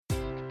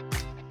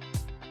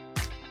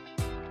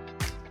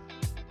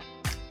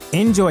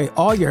Enjoy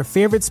all your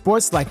favorite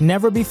sports like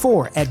never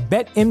before at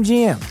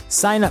BetMGM.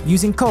 Sign up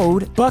using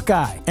code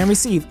Buckeye and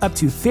receive up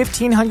to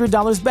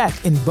 $1,500 back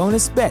in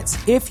bonus bets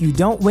if you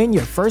don't win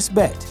your first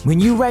bet. When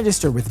you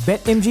register with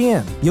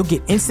BetMGM, you'll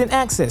get instant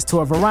access to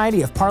a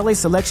variety of parlay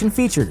selection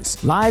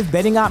features, live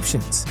betting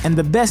options, and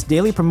the best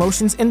daily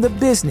promotions in the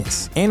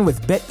business. And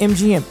with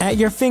BetMGM at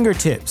your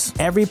fingertips,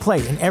 every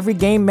play and every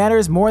game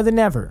matters more than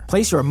ever.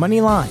 Place your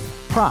money line,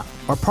 prop,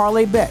 or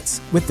parlay bets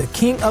with the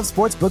king of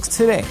sportsbooks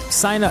today.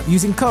 Sign up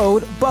using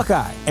code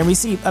Buckeye and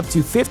receive up to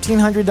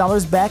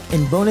 $1,500 back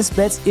in bonus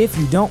bets if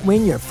you don't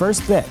win your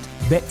first bet.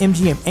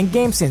 BetMGM and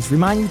GameSense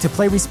remind you to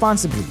play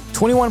responsibly.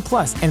 21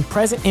 plus and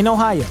present in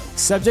Ohio,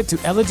 subject to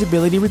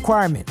eligibility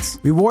requirements.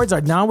 Rewards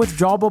are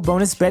non-withdrawable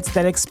bonus bets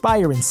that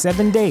expire in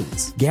 7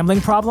 days. Gambling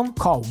problem?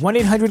 Call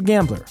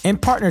 1-800-GAMBLER. In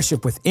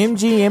partnership with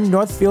MGM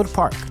Northfield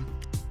Park.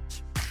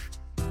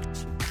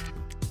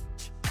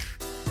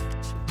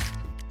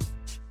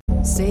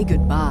 Say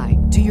goodbye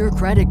to your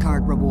credit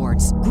card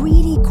rewards.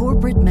 Greedy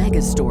corporate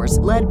mega stores,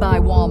 led by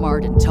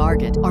Walmart and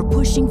Target, are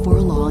pushing for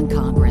a law in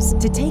Congress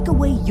to take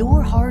away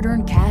your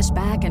hard-earned cash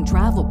back and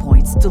travel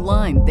points to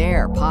line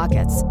their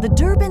pockets. The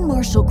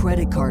Durbin-Marshall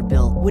credit card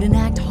bill would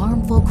enact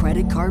harmful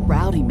credit card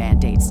routing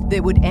mandates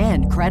that would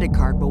end credit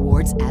card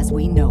rewards as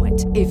we know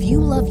it. If you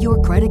love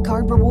your credit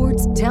card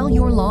rewards, tell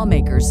your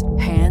lawmakers,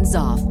 hands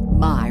off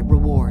my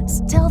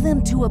rewards. Tell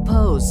them to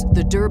oppose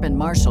the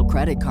Durbin-Marshall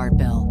credit card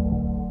bill.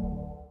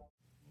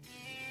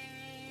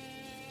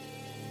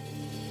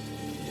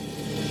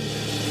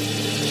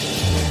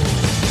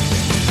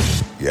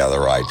 You have the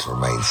right to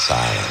remain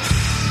silent.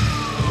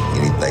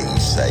 Anything you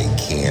say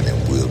can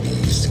and will be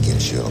used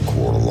against you in a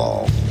court of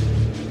law.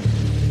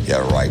 You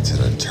have a right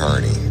to an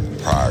attorney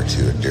prior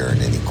to or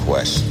during any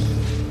question.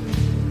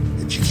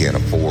 If you can't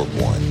afford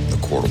one, the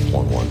court will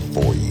appoint one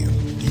for you.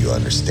 Do you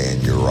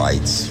understand your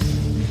rights?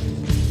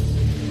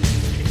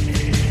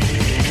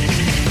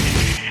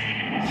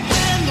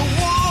 When the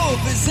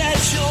wolf is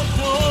at your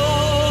door,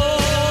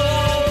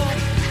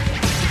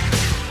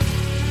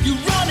 your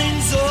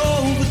running's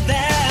over,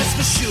 that's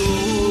for sure.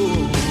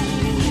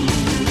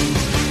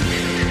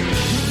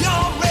 He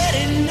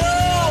already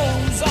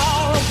knows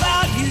all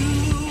about you.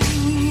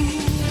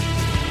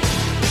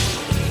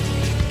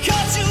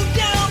 Cut you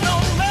down, no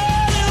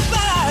matter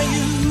by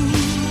you.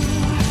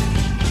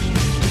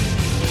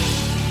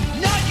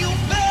 Now you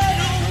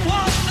better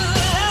walk the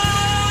line.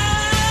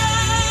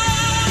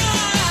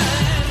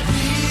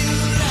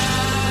 Real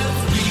life,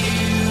 real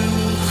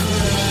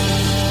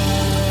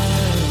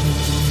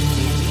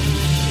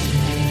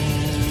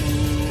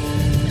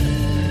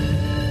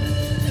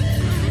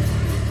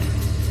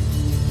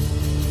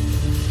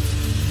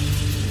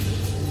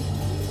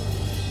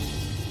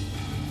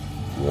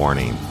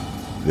Warning,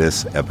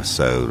 this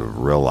episode of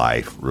Real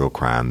Life, Real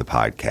Crime, the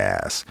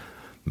podcast,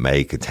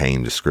 may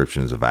contain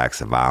descriptions of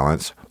acts of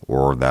violence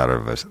or that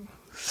of a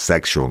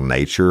sexual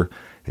nature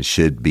and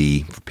should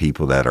be for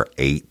people that are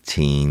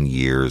 18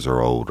 years or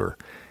older.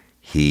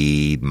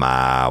 Heed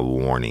my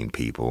warning,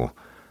 people.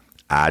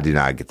 I do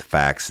not get the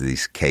facts of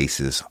these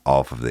cases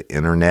off of the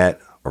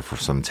internet or from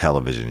some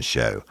television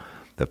show.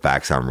 The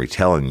facts I'm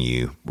retelling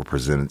you were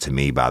presented to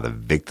me by the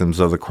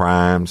victims of the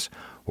crimes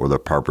or the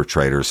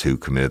perpetrators who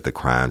committed the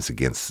crimes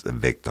against the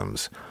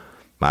victims.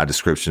 My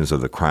descriptions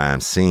of the crime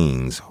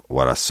scenes,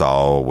 what I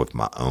saw with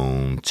my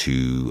own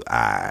two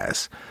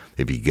eyes.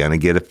 If you're going to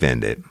get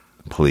offended,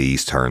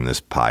 please turn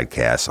this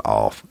podcast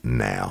off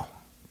now.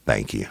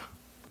 Thank you.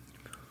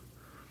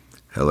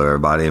 Hello,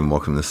 everybody, and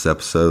welcome to this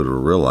episode of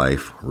Real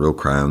Life, Real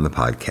Crime, the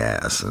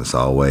podcast. And as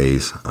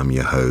always, I'm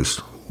your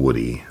host,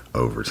 Woody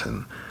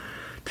Overton.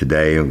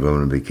 Today, I'm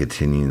going to be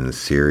continuing the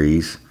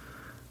series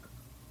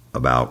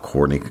about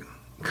Courtney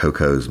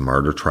Coco's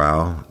murder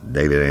trial.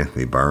 David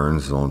Anthony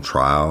Burns is on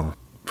trial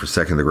for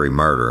second-degree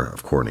murder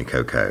of Courtney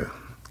Coco.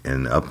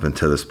 And up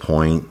until this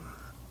point,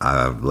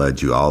 I've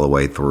led you all the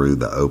way through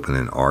the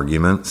opening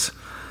arguments.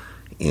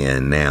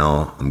 And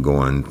now I'm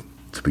going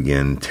to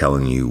begin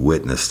telling you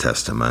witness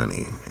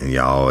testimony. And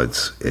y'all,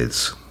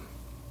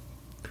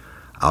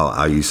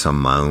 I'll use some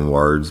of my own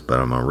words, but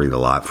I'm going to read a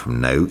lot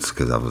from notes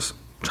because I was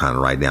trying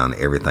to write down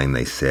everything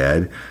they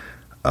said.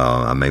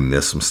 I may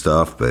miss some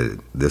stuff, but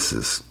this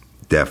is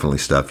definitely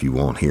stuff you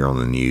won't hear on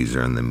the news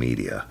or in the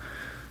media.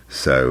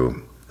 So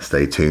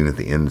stay tuned at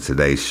the end of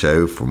today's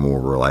show for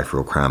more Real Life,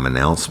 Real Crime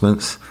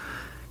announcements.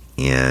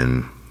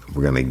 And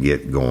we're going to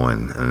get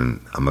going. And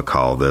I'm going to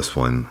call this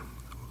one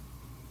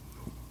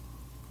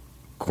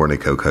Courtney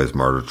Coco's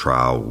murder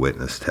trial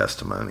witness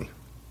testimony.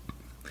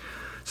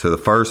 So the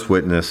first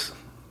witness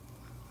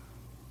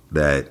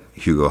that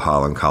Hugo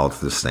Holland called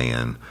to the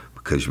stand,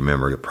 because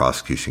remember the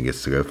prosecution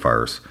gets to go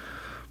first,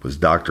 was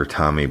Dr.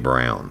 Tommy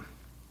Brown.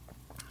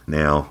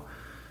 Now,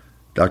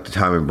 Dr.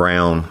 Tommy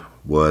Brown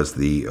was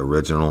the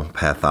original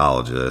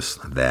pathologist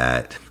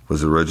that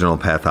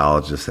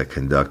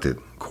conducted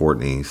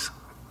Courtney's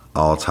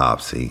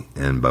autopsy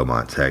in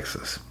Beaumont,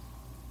 Texas,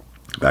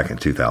 back in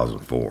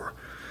 2004.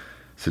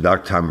 So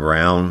Dr. Tommy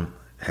Brown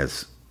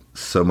has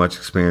so much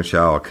experience,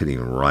 y'all, I couldn't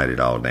even write it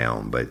all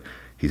down, but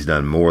He's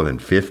done more than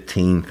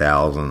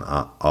 15,000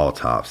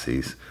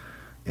 autopsies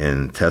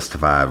and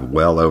testified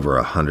well over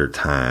 100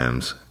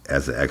 times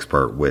as an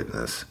expert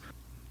witness.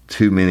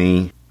 Too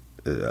many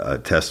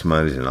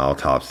testimonies and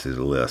autopsies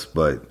to list,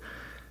 but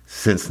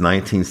since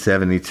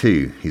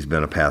 1972, he's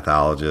been a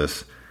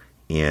pathologist,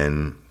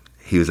 and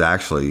he was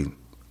actually,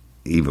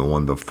 even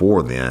one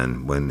before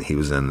then, when he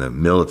was in the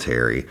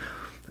military,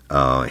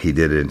 he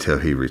did it until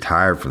he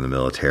retired from the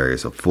military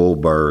as a full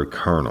bird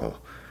colonel.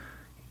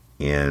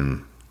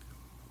 And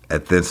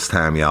at this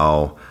time,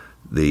 y'all,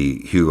 the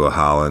Hugo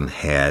Holland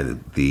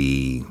had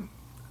the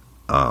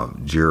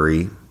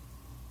jury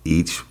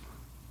each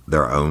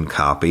their own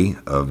copy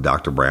of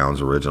Dr.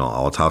 Brown's original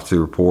autopsy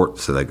report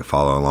so they could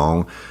follow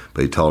along.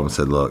 But he told them,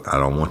 said, look, I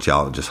don't want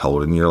y'all to just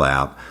hold it in your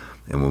lap.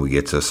 And when we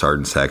get to a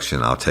certain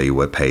section, I'll tell you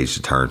what page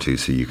to turn to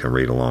so you can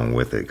read along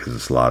with it, because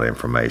it's a lot of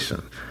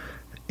information.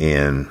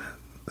 And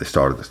they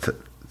started to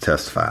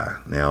testify.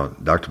 Now,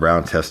 Dr.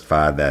 Brown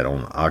testified that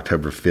on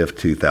October 5th,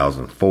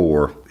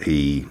 2004,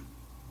 he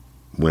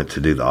went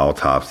to do the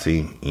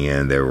autopsy,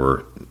 and there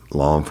were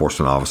law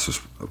enforcement officers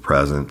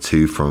present,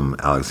 2 from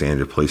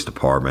Alexandria Police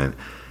Department,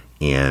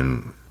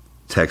 and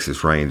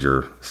Texas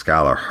Ranger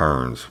Skylar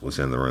Hearns was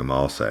in the room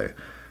also.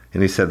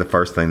 And he said the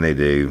first thing they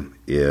do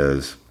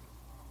is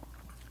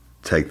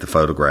take the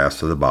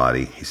photographs of the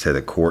body. He said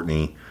that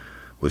Courtney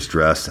was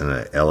dressed in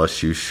an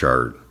LSU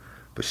shirt,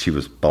 but she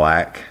was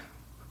black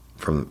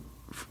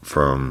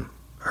from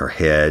her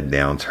head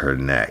down to her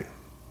neck,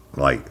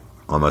 like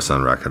almost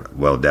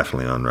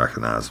definitely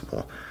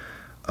unrecognizable.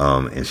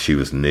 And she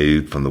was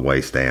nude from the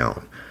waist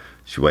down.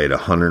 She weighed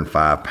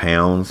 105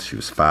 pounds. She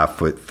was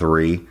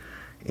 5'3",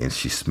 and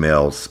she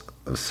smells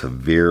a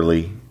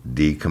severely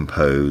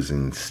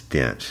decomposing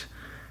stench.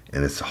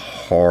 And it's a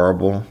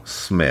horrible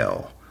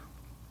smell.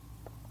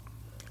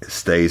 It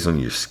stays on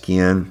your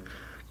skin,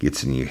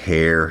 gets in your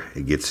hair,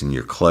 it gets in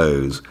your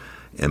clothes,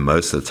 and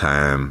most of the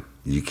time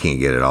you can't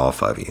get it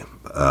off of you.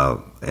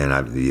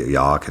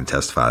 Y'all can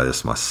testify to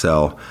this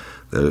myself.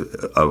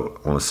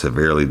 On a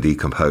severely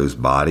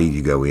decomposed body,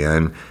 you go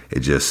in,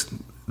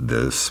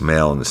 the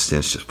smell and the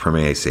stench just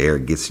permeates the air.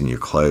 It gets in your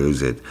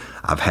clothes.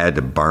 I've had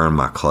to burn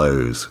my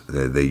clothes.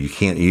 You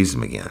can't use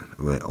them again.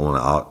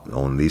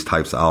 On these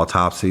types of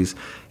autopsies,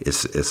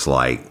 it's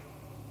like,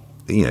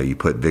 you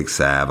put Vicks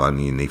salve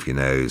underneath your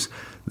nose.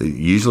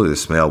 Usually the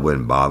smell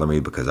wouldn't bother me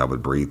because I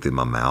would breathe through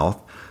my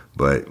mouth.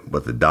 But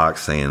what the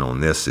doc's saying on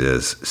this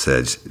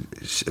said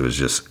it was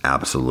just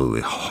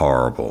absolutely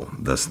horrible.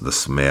 The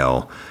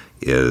smell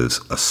is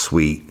a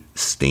sweet,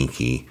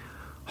 stinky,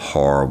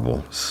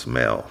 horrible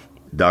smell.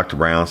 Dr.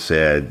 Brown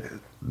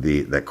said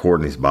that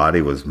Courtney's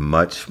body was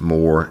much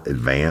more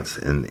advanced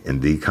in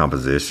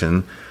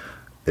decomposition.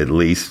 At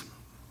least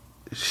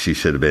she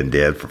should have been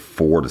dead for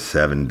 4 to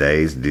 7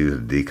 days due to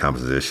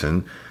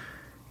decomposition.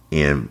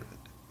 And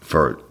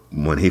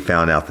when he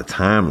found out the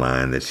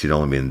timeline that she'd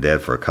only been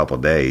dead for a couple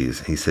of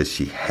days, he said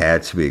she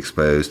had to be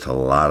exposed to a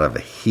lot of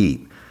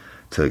heat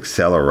to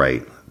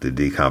accelerate the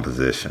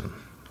decomposition.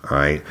 All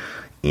right.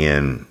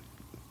 And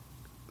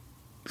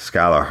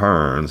Skylar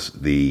Hearns,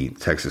 the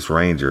Texas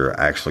Ranger,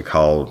 actually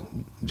called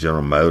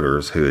General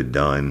Motors, who had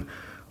done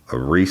a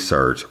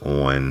research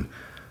on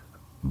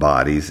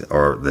bodies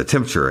or the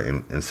temperature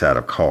inside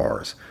of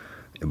cars.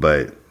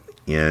 But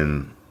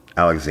in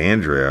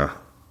Alexandria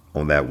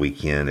on that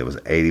weekend, it was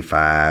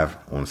 85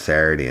 on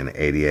Saturday and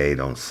 88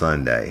 on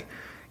Sunday.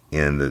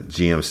 And the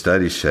GM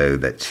study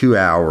showed that 2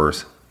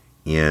 hours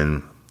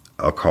in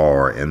a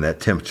car in that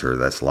temperature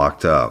that's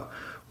locked up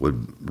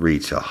would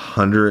reach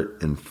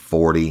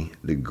 140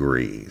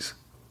 degrees.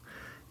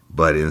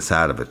 But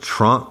inside of a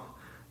trunk,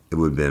 it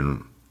would have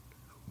been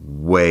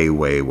way,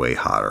 way, way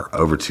hotter,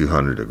 over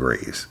 200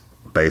 degrees,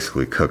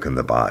 basically cooking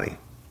the body.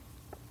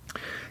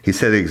 He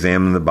said he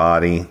examined the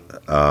body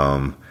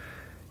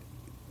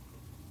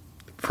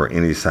for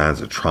any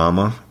signs of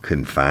trauma,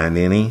 couldn't find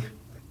any.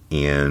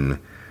 In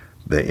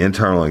the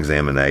internal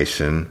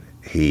examination,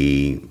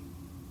 the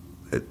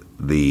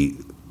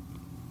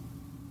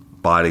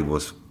body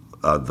was,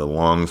 the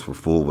lungs were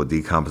full with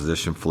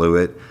decomposition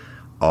fluid.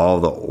 All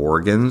the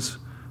organs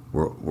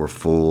were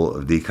full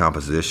of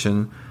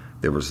decomposition.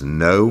 There was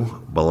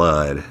no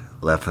blood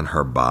left in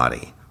her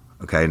body.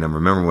 Okay, now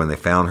remember when they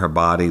found her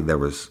body, there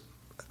was,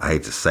 I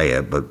hate to say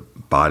it,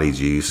 but body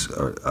juice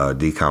or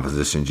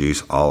decomposition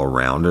juice all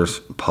around her,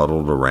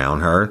 puddled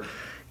around her.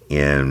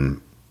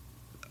 And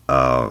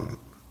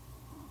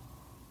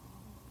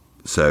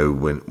so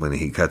when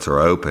he cuts her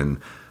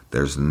open,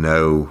 there's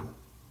no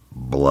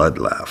blood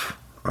left,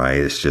 right?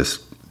 It's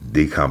just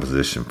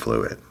decomposition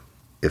fluid.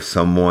 If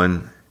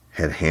someone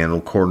had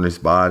handled Courtney's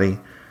body,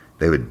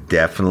 they would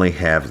definitely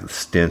have the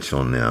stench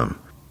on them,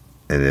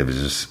 and it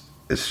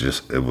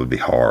would be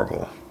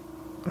horrible.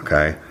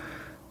 Okay.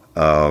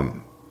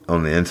 On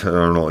the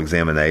internal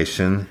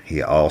examination,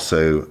 he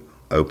also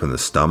opened the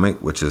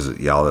stomach, which is,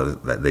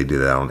 that they do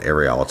that on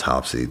every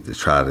autopsy to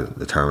try to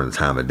determine the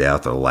time of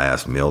death or the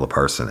last meal the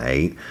person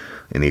ate.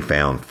 And he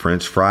found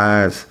French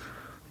fries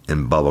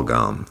and bubble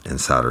gum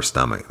inside her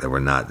stomach that were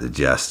not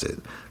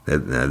digested.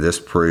 Now, this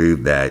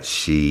proved that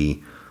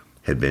she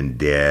had been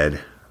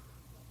dead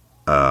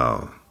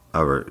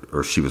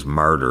or she was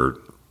murdered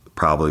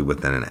probably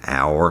within an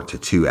hour to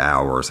 2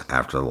 hours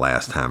after the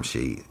last time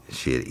she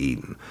had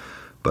eaten.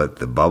 But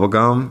the bubble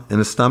gum in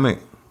the stomach,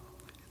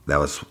 that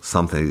was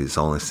something that's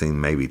only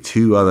seen maybe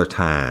 2 other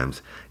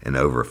times in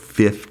over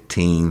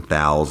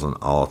 15,000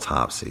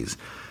 autopsies.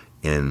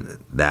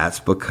 And that's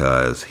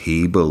because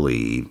he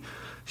believed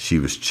she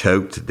was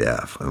choked to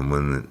death. And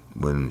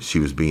when she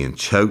was being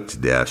choked to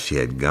death, she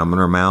had gum in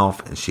her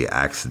mouth and she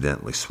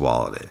accidentally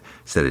swallowed it.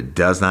 He said it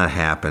does not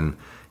happen.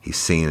 He's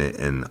seen it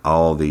in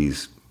all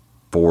these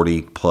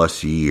 40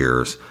 plus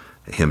years,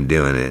 him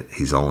doing it.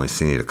 He's only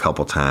seen it a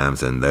couple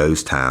times, and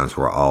those times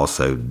were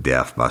also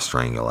death by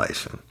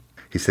strangulation.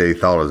 He said he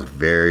thought it was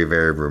very,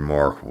 very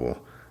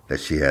remarkable that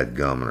she had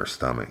gum in her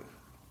stomach.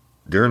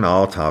 During the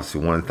autopsy,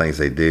 one of the things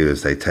they do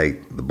is they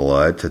take the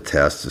blood to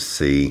test to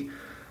see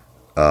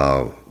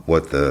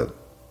what the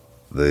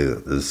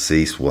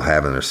deceased will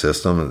have in their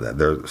system.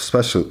 They're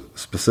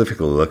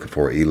specifically looking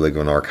for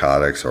illegal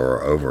narcotics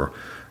or over,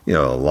 a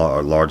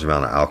large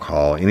amount of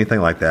alcohol, anything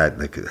like that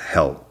could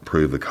help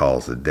prove the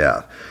cause of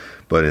death.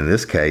 But in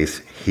this case,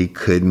 he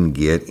couldn't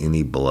get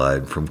any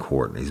blood from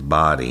Courtney's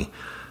body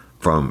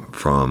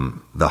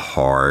from the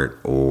heart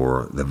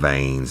or the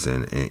veins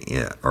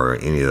or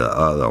any of the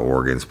other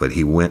organs, but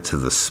he went to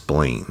the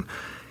spleen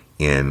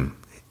and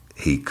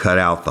he cut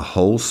out the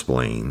whole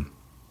spleen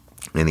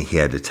and he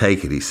had to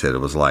take it. He said it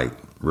was like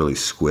really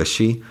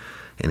squishy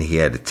and he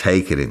had to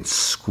take it and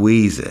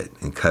squeeze it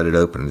and cut it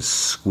open and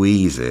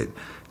squeeze it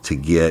to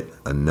get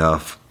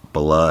enough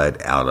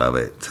blood out of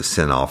it to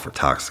send off for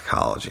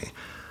toxicology.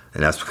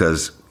 And that's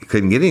because he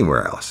couldn't get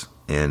anywhere else.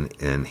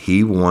 And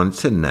he wanted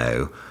to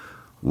know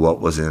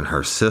what was in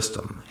her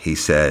system. He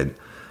said,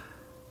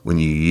 when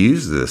you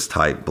use this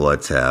type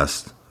blood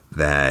test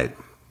that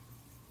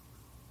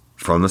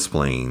from the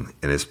spleen,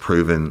 and it's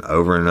proven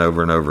over and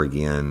over and over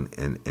again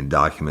in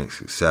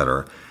documents,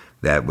 etc.,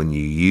 that when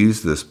you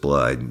use this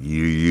blood,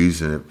 you're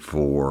using it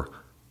for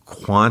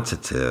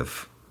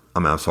qualitative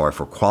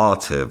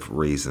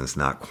reasons,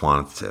 not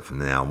quantitative.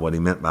 Now, what he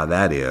meant by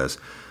that is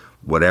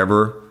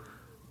whatever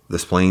the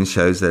spleen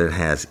shows that it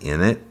has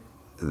in it,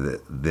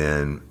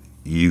 then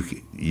you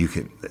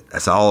can.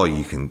 That's all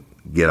you can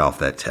get off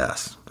that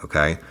test.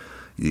 Okay,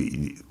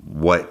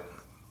 what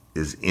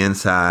is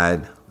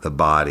inside the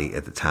body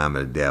at the time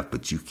of death,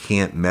 but you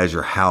can't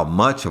measure how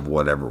much of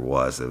whatever it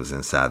was that was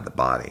inside the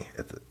body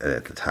at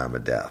the time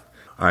of death.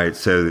 All right,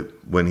 so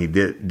when he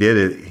did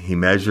it, he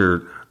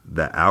measured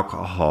the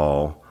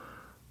alcohol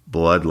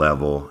blood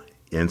level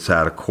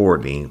inside of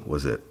Courtney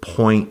was at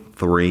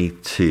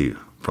 0.32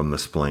 from the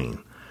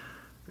spleen.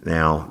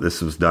 Now,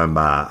 this was done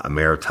by a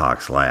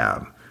Ameritox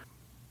lab.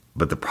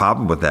 But the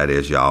problem with that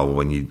is, y'all,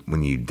 when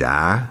you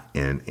die,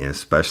 and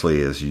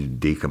especially as you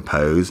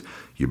decompose,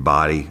 your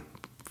body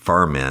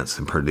ferments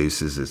and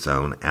produces its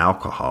own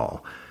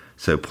alcohol.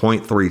 So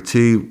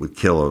 0.32 would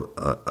kill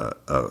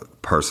a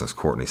person's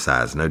Courtney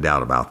size, no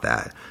doubt about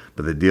that.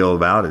 But the deal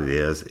about it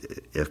is,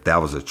 if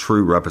that was a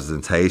true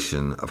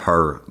representation of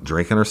her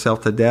drinking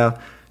herself to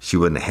death, she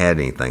wouldn't have had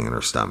anything in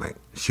her stomach.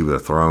 She would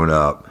have thrown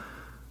up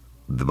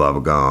the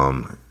bubble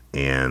gum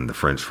and the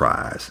French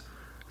fries.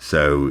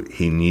 So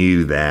he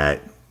knew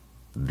that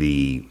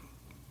the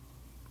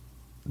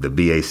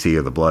BAC,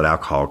 or the blood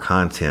alcohol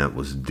content,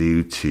 was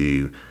due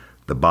to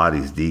the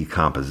body's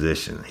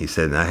decomposition. He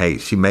said, now, hey,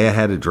 she may have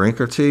had a drink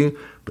or two,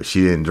 but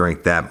she didn't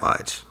drink that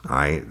much. All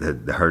right,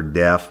 her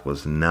death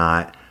was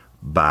not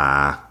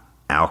by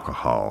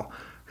alcohol.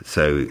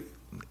 So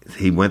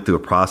he went through a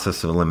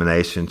process of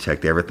elimination,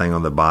 checked everything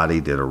on the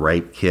body, did a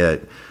rape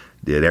kit,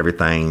 did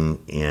everything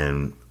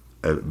in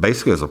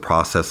basically as a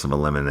process of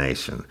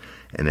elimination.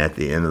 And at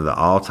the end of the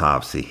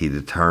autopsy, he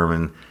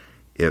determined,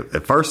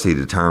 at first he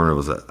determined it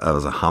was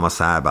a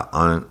homicide by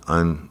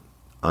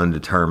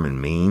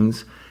undetermined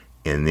means.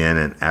 And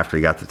then after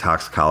he got the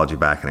toxicology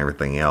back and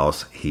everything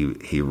else,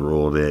 he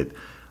ruled it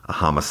a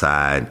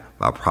homicide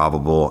by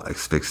probable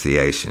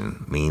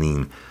asphyxiation,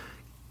 meaning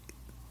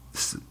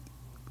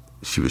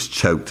she was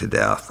choked to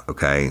death,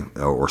 okay,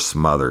 or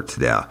smothered to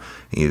death.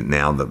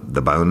 Now,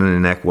 the bone in the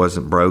neck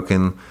wasn't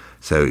broken,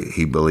 so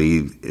he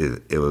believed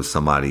it was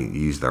somebody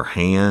used their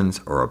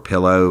hands or a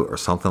pillow or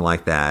something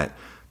like that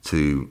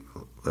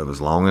that was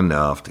long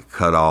enough to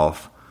cut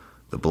off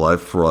the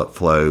blood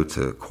flow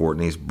to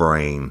Courtney's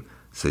brain,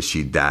 so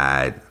she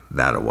died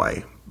that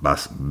way by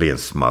being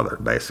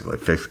smothered, basically,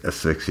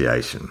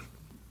 asphyxiation.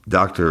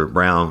 Dr.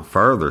 Brown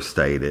further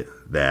stated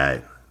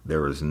that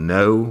there was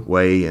no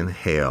way in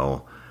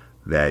hell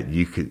that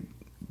you could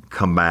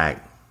come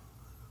back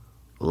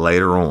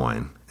later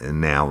on. And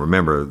now,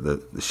 remember,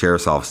 the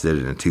sheriff's office did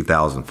it in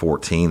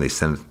 2014. They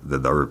sent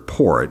the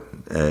report,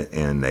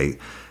 and they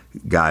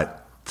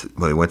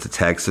went to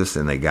Texas,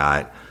 and they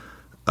got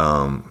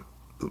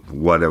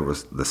whatever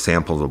was the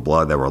samples of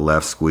blood that were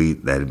left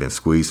that had been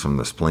squeezed from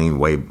the spleen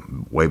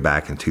way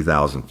back in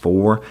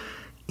 2004.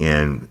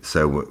 And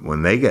so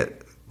when they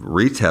get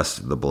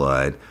retested the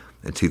blood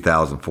in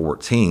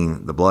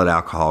 2014, the blood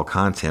alcohol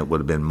content would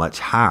have been much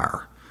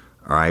higher,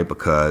 all right,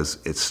 because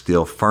it's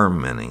still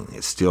fermenting,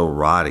 it's still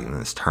rotting,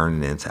 and it's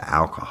turning into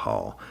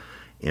alcohol.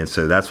 And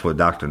so that's what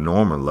Dr.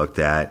 Norman looked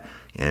at,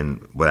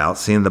 and without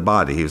seeing the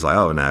body, he was like,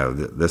 oh, no,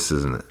 this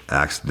is an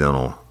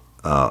accidental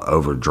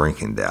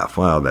over-drinking death.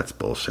 Well, that's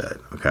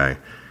bullshit, okay?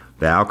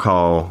 The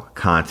alcohol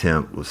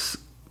content was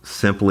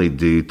simply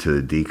due to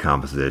the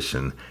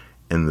decomposition,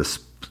 and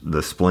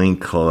the spleen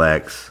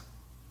collects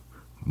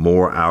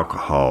more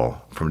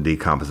alcohol from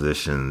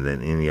decomposition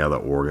than any other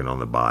organ on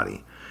the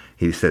body.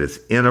 He said it's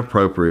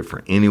inappropriate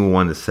for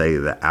anyone to say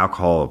that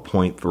alcohol of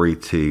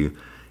 0.32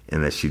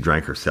 and that she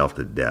drank herself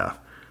to death.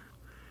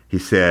 He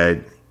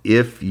said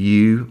if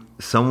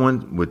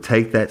someone would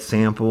take that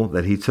sample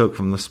that he took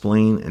from the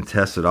spleen and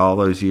test it all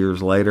those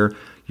years later,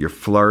 you're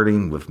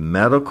flirting with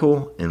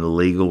medical and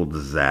legal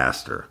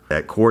disaster.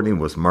 That Courtney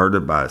was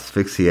murdered by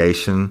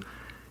asphyxiation,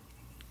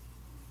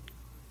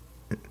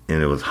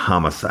 and it was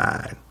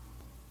homicide.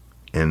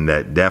 And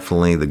that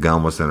definitely the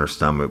gun was in her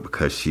stomach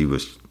because she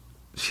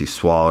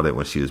swallowed it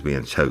when she was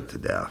being choked to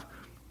death.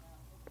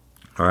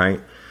 All right?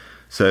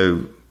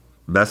 So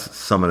that's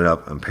summing it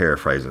up and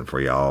paraphrasing for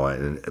y'all.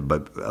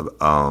 But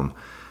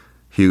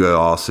Hugo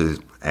also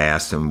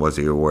asked him, was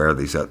he aware of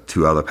these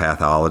two other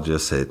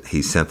pathologists that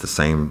he sent the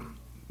same,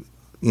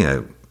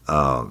 the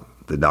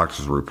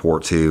doctor's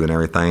report to and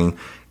everything?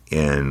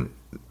 And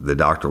the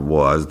doctor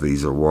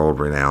these are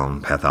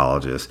world-renowned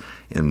pathologists,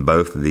 and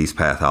both of these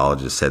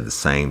pathologists said the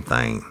same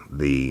thing.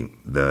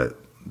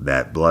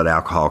 That blood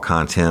alcohol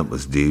content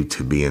was due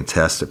to being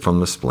tested from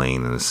the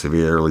spleen in a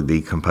severely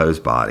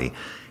decomposed body,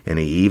 and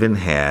he even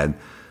had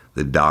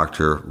the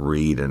doctor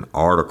read an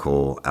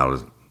article out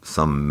of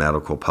some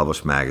medical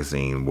published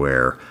magazine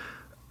where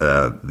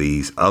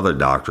these other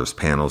doctors'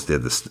 panels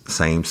did the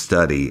same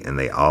study, and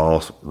they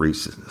all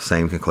reached the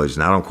same conclusion,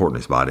 not on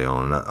Courtney's body,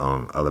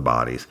 on other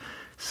bodies.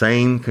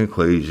 Same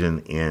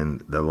conclusion,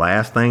 and the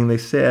last thing they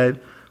said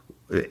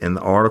in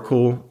the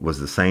article was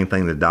the same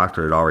thing the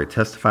doctor had already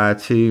testified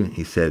to.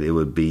 He said it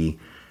would be,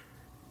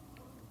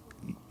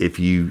 if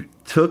you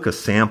took a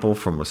sample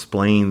from a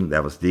spleen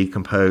that was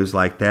decomposed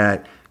like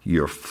that,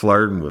 you're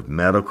flirting with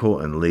medical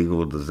and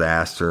legal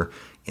disaster,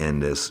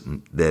 and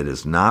that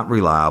is not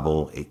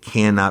reliable. It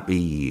cannot be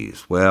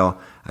used.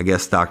 Well, I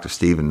guess Dr.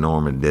 Stephen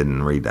Norman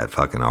didn't read that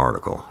fucking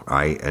article,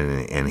 right?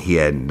 And he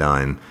hadn't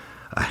done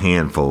a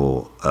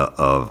handful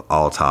of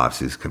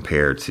autopsies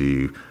compared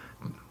to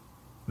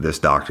this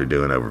doctor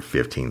doing over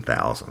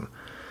 15,000.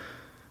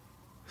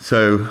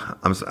 So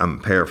I'm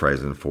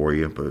paraphrasing for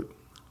you, but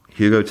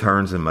Hugo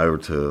turns him over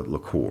to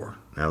LaCour.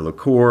 Now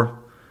LaCour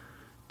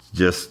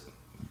just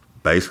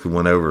basically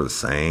went over the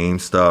same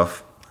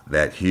stuff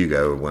that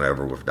Hugo went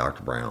over with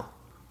Dr. Brown.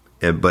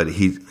 But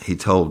he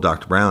told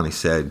Dr. Brown, he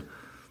said,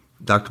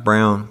 Dr.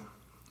 Brown,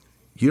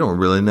 you don't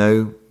really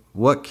know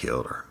what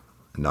killed her.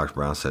 And Dr.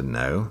 Brown said,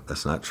 no,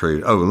 that's not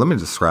true. Oh, let me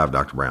describe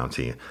Dr. Brown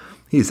to you.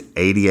 He's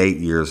 88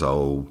 years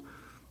old,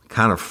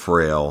 kind of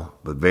frail,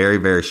 but very,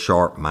 very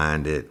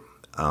sharp-minded,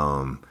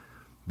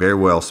 very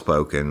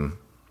well-spoken.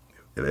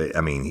 I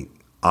mean,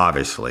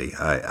 obviously,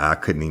 I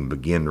couldn't even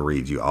begin to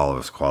read you all of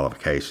his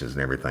qualifications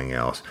and everything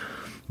else.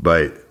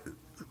 But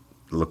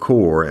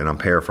LaCour, and I'm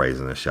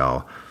paraphrasing this,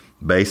 y'all,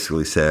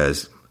 basically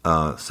says,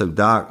 so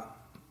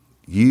Doc,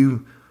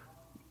 you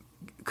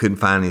couldn't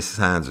find any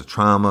signs of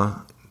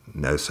trauma?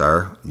 No,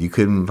 sir. You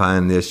couldn't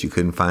find this, you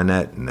couldn't find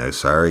that? No,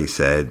 sir. He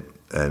said,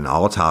 an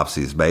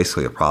autopsy is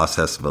basically a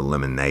process of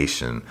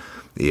elimination.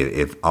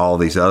 If all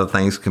these other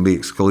things can be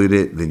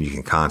excluded, then you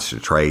can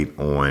concentrate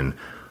on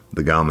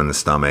the gum in the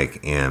stomach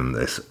and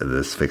this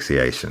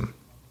asphyxiation.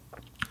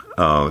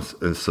 So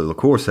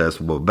LaCour says,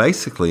 well,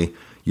 basically,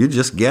 you're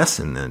just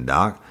guessing then,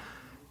 Doc.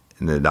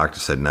 And the doctor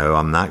said, no,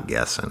 I'm not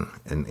guessing.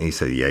 And he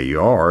said, yeah,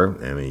 you are.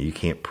 I mean, you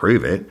can't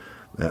prove it.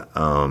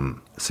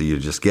 So you're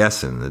just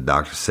guessing. The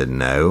doctor said,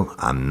 no,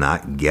 I'm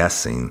not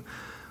guessing.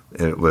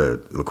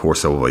 LaCour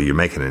said, well, you're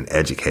making an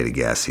educated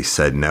guess. He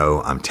said,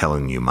 no, I'm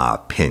telling you my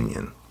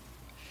opinion.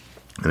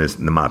 And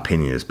my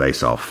opinion is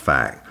based off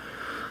fact.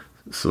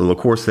 So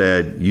LaCour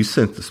said, you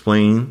sent the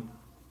spleen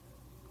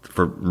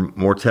for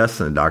more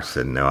testing? The doctor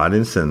said, no, I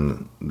didn't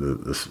send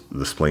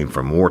the spleen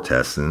for more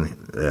testing.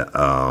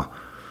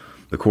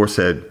 LaCour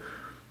said,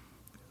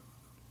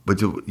 but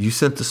you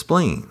sent the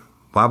spleen.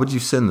 Why would you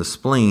send the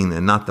spleen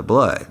and not the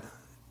blood?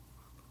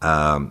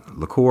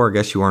 LaCour, I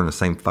guess you weren't in the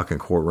same fucking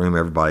courtroom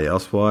everybody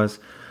else was.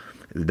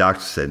 The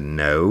doctor said,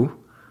 no,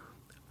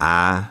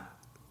 I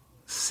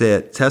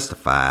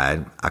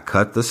testified, I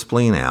cut the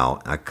spleen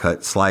out, I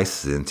cut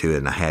slices into it,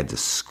 and I had to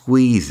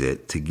squeeze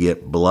it to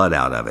get blood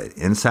out of it.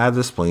 Inside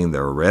the spleen,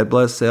 there are red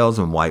blood cells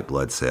and white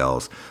blood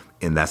cells,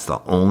 and that's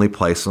the only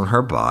place on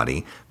her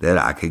body that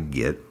I could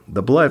get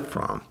the blood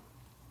from.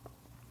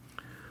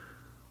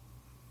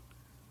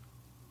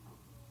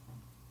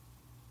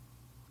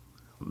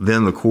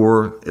 Then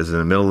LaCour is in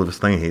the middle of his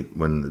thing.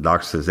 When the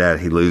doctor says that,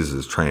 he loses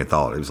his train of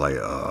thought. He was like,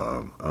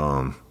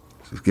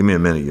 just give me a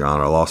minute, Your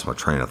Honor. I lost my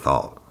train of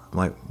thought. I'm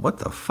like, what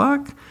the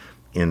fuck?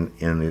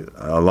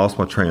 I lost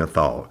my train of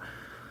thought.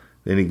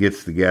 Then he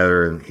gets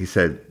together and he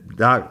said,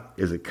 Doc,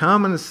 is it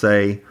common to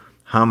say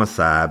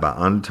homicide by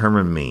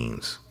undetermined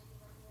means?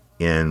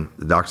 And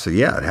the doctor said,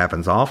 yeah, it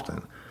happens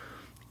often.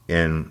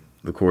 And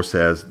the course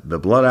says the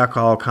blood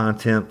alcohol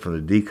content from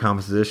the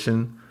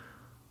decomposition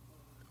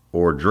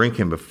or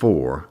drinking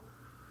before.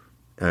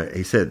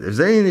 He said, is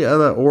there any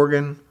other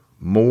organ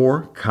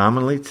more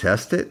commonly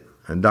tested?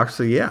 And the doctor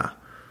said, yeah.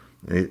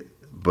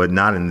 But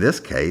not in this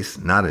case,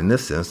 not in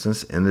this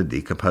instance, in the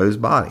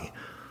decomposed body.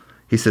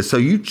 He says, so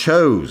you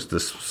chose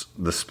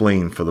the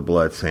spleen for the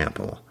blood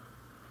sample?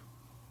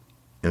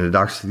 And the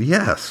doctor said,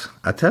 yes,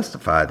 I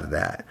testified to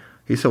that.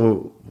 He said,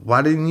 well,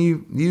 why didn't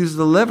you use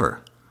the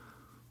liver?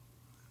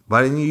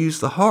 Why didn't you use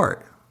the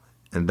heart?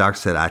 And the doctor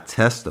said, I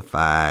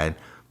testified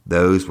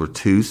those were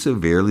too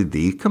severely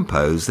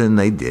decomposed and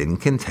they didn't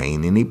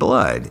contain any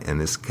blood.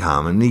 And it's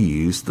common to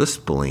use the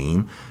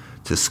spleen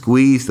to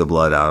squeeze the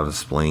blood out of the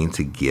spleen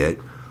to get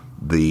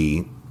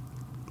the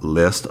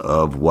list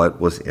of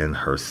what was in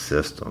her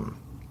system.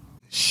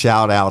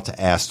 Shout out to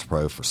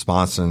Astepro for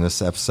sponsoring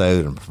this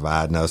episode and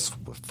providing us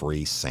with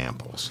free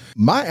samples.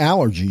 My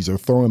allergies are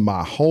throwing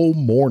my whole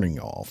morning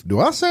off. Do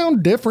I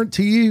sound different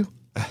to you?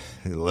 A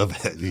little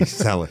bit. You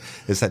sound like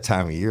it's that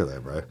time of year, though,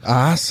 bro.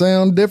 I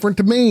sound different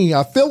to me.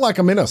 I feel like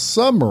I'm in a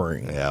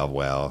submarine. Yeah,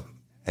 well,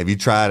 have you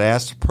tried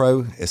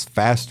Astepro? It's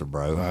faster,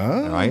 bro.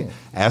 All right.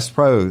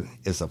 Astepro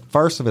is the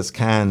first of its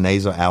kind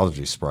nasal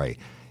allergy spray.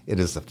 It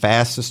is the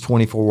fastest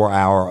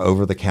 24-hour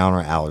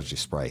over-the-counter allergy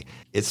spray.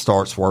 It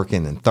starts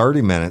working in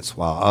 30 minutes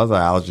while other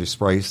allergy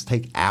sprays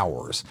take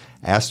hours.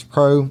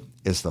 Astepro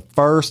is the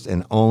first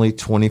and only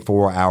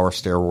 24-hour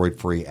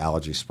steroid-free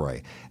allergy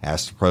spray.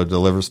 Astepro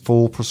delivers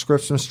full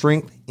prescription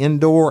strength,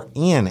 indoor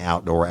and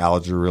outdoor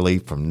allergy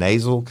relief from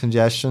nasal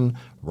congestion,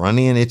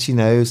 runny and itchy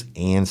nose,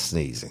 and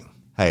sneezing.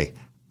 Hey,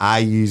 I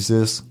use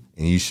this,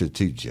 and you should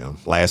too, Jim.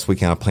 Last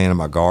weekend I planted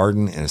my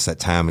garden, and it's that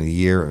time of the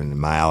year, and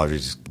my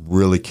allergies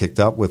really kicked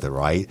up with it,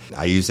 right?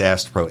 I use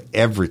Astepro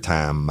every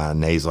time my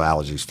nasal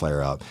allergies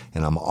flare up,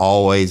 and I'm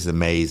always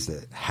amazed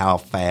at how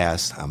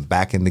fast I'm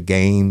back in the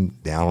game,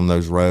 down on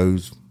those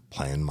roads,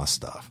 playing my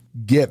stuff.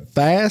 Get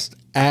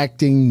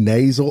fast-acting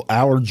nasal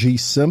allergy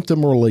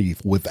symptom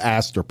relief with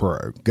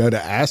Astepro. Go to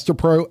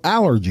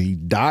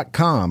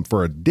AsteproAllergy.com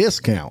for a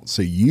discount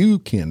so you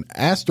can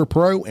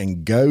Astepro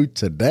and go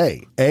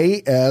today.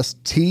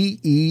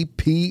 ASTEPRO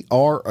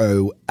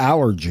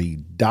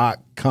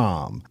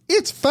allergy.com.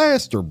 It's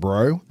faster,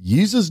 bro.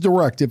 Use as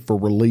directed for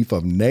relief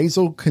of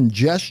nasal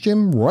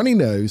congestion, runny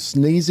nose,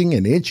 sneezing,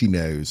 and itchy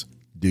nose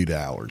due to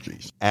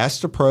allergies.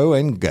 Astepro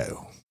and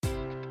go.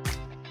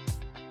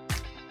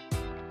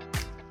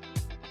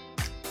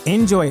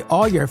 Enjoy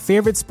all your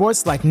favorite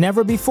sports like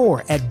never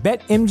before at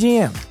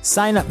BetMGM.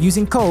 Sign up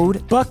using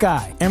code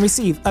Buckeye and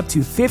receive up to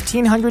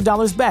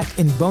 $1,500 back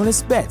in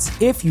bonus bets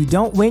if you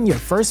don't win your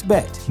first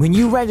bet. When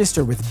you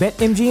register with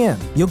BetMGM,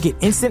 you'll get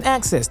instant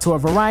access to a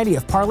variety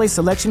of parlay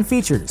selection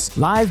features,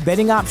 live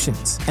betting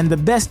options, and the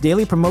best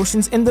daily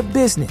promotions in the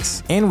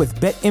business. And with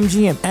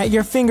BetMGM at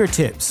your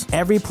fingertips,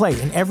 every play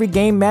and every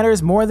game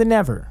matters more than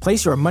ever.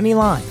 Place your money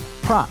line,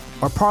 prop,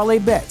 or parlay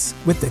bets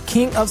with the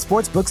king of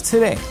sportsbooks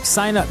today.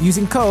 Sign up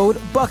using code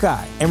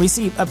Buckeye and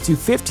receive up to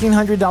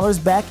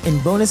 $1,500 back in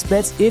bonus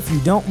bets if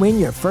you don't win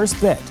your first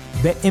bet.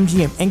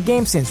 BetMGM and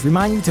GameSense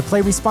remind you to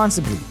play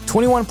responsibly.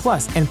 21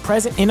 plus and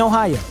present in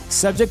Ohio,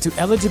 subject to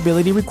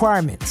eligibility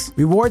requirements.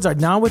 Rewards are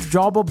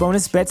non-withdrawable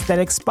bonus bets that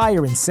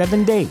expire in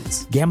 7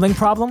 days. Gambling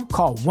problem?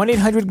 Call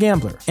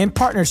 1-800-GAMBLER in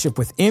partnership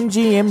with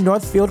MGM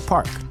Northfield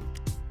Park.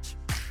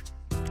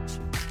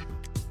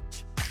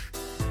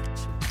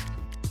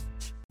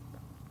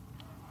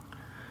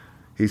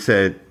 He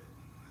said,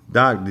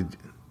 Doc, did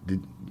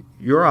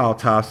your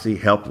autopsy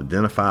help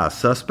identify a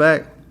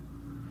suspect?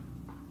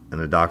 And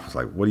the doctor was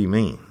like, what do you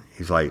mean?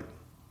 He's like,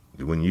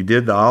 when you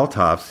did the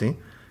autopsy,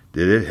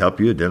 did it help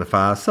you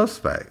identify a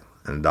suspect?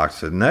 And the doctor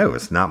said, no,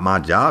 it's not my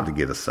job to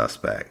get a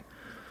suspect.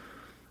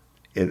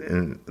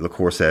 And the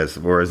court says,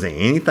 well, is there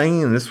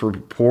anything in this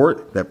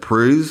report that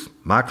proves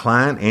my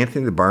client,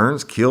 Anthony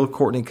Burns, killed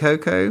Courtney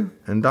Coco?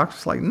 And the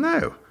doctor's like,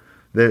 no.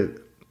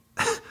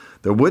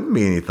 There wouldn't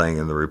be anything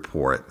in the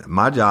report.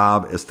 My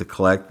job is to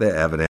collect the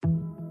evidence.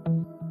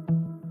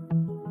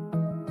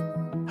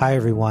 Hi,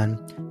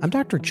 everyone. I'm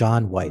Dr.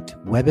 John White,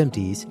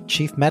 WebMD's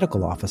Chief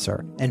Medical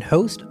Officer and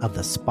host of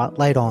the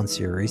Spotlight On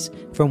series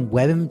from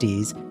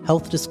WebMD's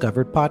Health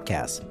Discovered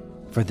podcast.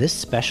 For this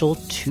special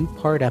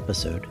 2-part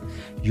episode,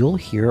 you'll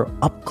hear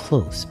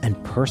up-close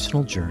and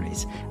personal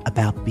journeys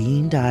about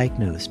being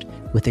diagnosed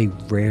with a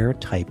rare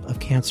type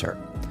of cancer,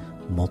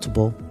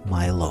 multiple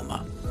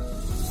myeloma.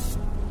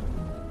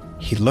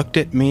 He looked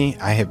at me.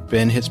 I have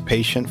been his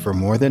patient for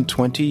more than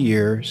 20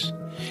 years.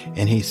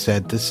 And he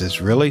said, this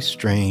is really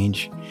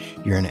strange.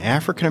 You're an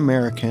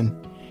African-American,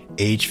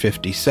 age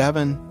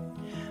 57.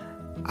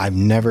 I've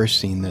never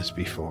seen this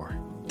before.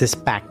 This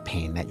back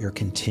pain that you're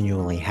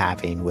continually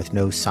having with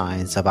no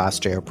signs of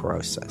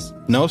osteoporosis.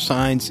 No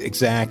signs,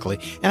 exactly.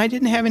 And I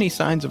didn't have any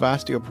signs of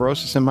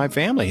osteoporosis in my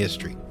family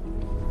history.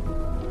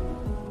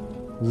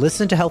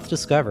 Listen to Health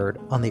Discovered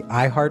on the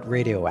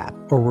iHeartRadio app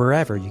or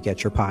wherever you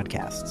get your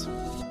podcasts.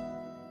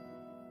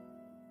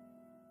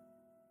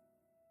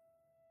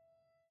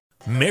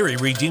 Mary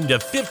redeemed a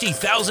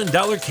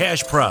 $50,000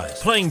 cash prize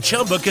playing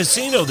Chumba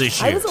Casino this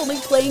year. I was only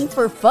playing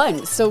for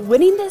fun, so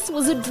winning this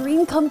was a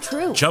dream come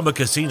true. Chumba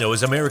Casino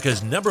is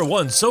America's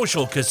 #1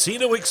 social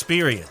casino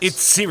experience.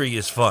 It's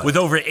serious fun. With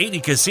over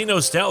 80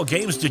 casino-style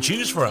games to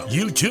choose from,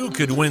 you too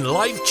could win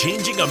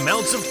life-changing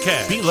amounts of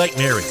cash. Be like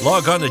Mary.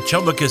 Log on to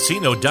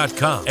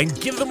ChumbaCasino.com and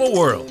give them a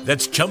whirl.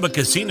 That's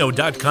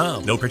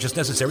ChumbaCasino.com. No purchase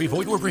necessary.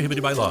 Void where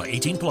prohibited by law.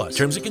 18 plus.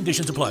 Terms and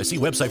conditions apply. See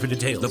website for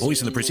details. The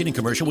voice in the preceding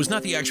commercial was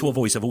not the actual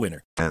voice of a winner.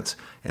 And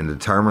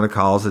determine the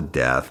cause of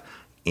death,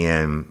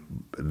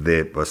 and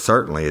but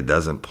certainly it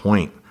doesn't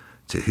point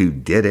to who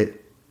did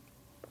it.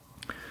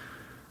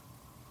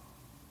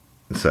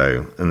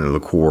 So, and the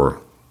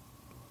LaCour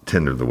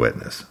tendered the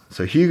witness.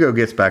 So Hugo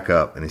gets back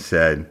up and he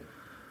said,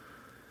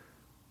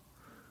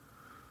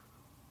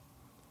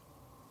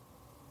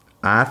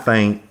 I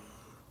think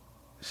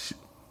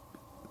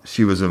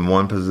she was in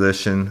one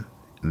position,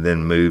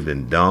 then moved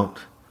and dumped.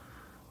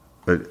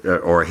 But,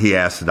 or he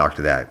asked the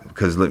doctor that,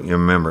 because look, you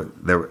remember,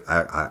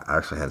 I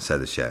actually hadn't said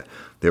this yet.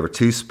 There were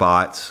two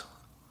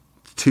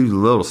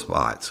little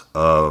spots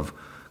of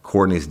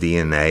Courtney's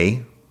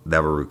DNA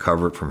that were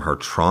recovered from her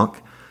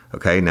trunk.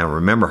 Okay, now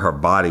remember, her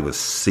body was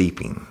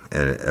seeping by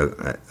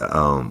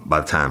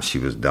the time she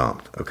was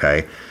dumped.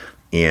 Okay,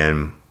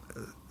 and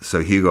so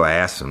Hugo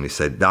asked him, he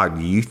said, Doc,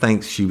 do you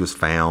think she was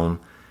found,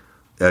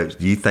 do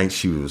you think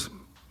she was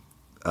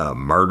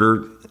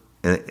murdered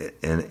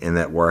in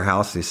that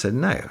warehouse? He said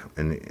no,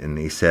 and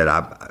he said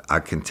I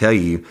can tell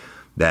you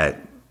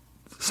that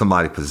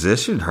somebody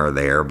positioned her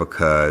there,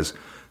 because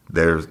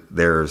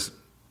there's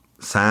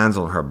signs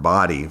on her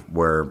body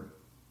where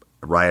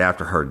right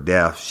after her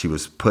death she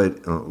was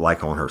put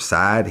like on her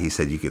side. He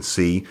said you could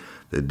see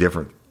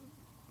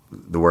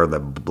where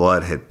the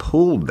blood had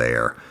pooled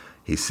there.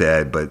 He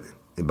said, but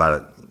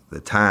by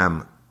the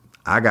time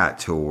I got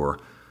to her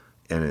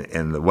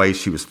and the way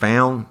she was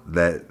found,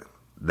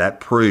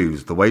 that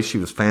proves the way she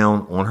was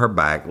found on her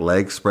back,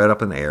 legs spread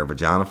up in the air,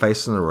 vagina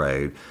facing the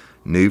road,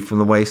 nude from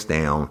the waist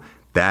down.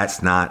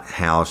 That's not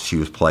how she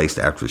was placed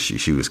after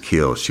she was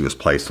killed. She was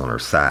placed on her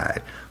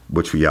side,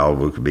 which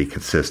would be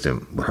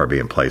consistent with her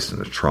being placed in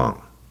the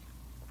trunk.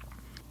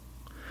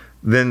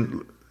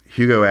 Then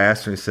Hugo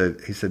asked her,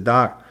 he said,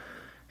 Doc,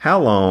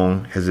 how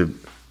long has it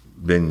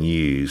been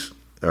used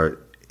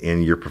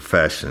in your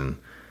profession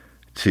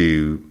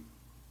to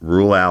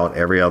rule out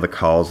every other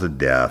cause of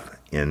death,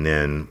 and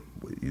then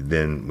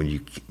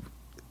when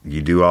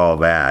you do all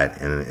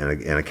that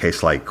in a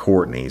case like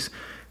Courtney's,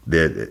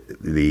 that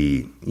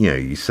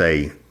you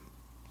say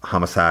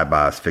homicide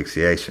by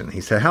asphyxiation?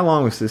 He said, how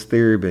long has this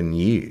theory been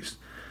used?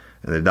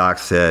 And the doc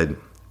said,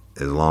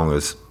 as long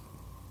as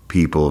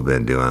people have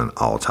been doing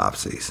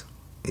autopsies.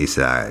 He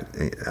said,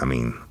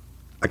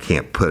 I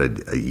can't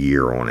put a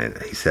year on it.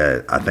 He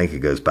said, I think it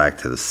goes back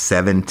to the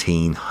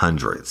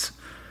 1700s.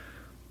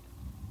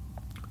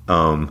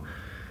 And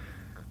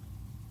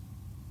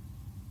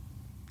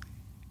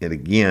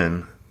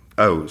again,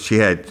 she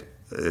had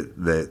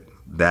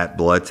that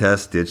blood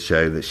test did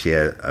show that she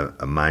had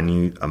a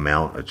minute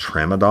amount of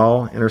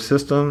tramadol in her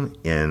system.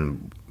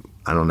 And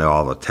I don't know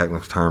all the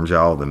technical terms,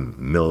 y'all, the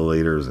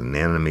milliliters and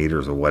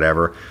nanometers or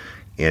whatever.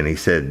 And he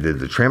said, did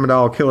the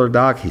tramadol kill her,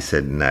 Doc? He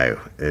said, no.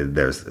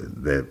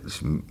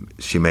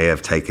 She may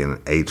have taken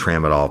a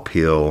tramadol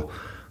pill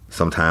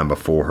sometime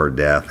before her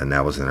death, and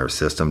that was in her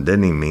system.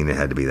 Didn't even mean it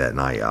had to be that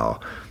night,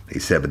 y'all. He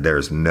said, but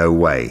there's no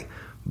way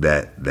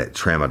that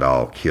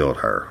tramadol killed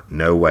her.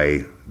 No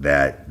way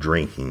that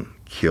drinking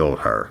killed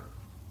her.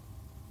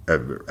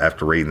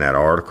 After reading that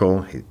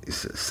article,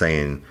 he's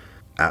saying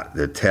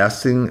the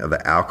testing of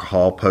the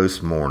alcohol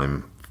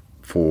post-mortem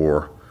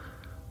for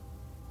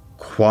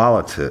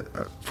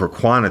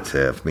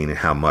quantitative, meaning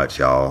how much,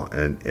 y'all,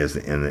 and is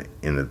in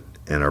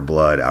her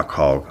blood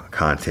alcohol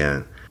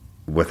content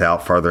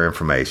without further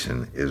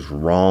information is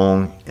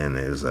wrong and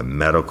is a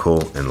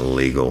medical and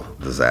legal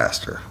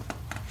disaster.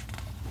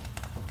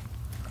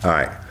 All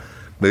right,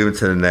 moving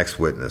to the next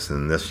witness,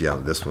 and this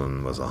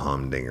one was a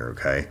humdinger.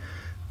 Okay,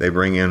 they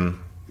bring in,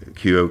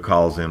 Hugo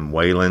calls him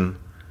Waylon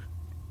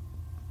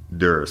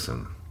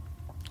Durson.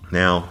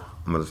 Now,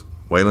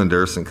 Waylon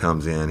Durson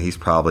comes in. He's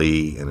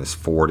probably in his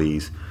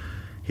 40s.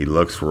 He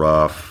looks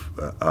rough,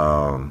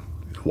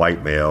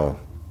 white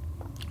male,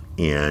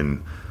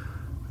 and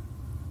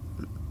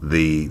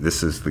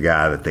this is the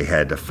guy that they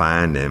had to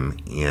find him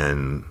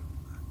in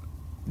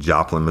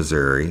Joplin,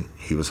 Missouri.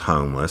 He was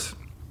homeless,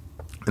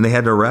 and they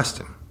had to arrest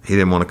him. He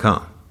didn't want to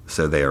come,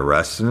 so they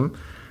arrested him.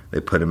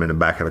 They put him in the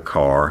back of the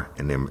car,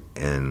 and they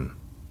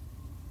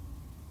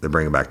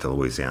bring him back to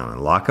Louisiana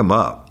and lock him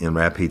up in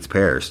Rapides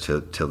Parish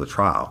till the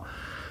trial.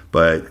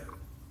 But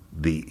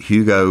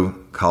Hugo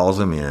calls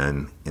him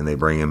in, and they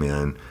bring him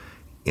in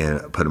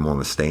and put him on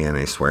the stand, and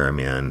they swear him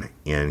in.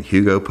 And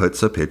Hugo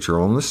puts a picture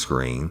on the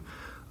screen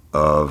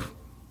of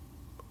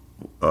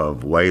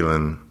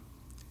Waylon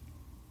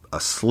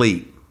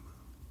asleep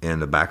in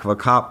the back of a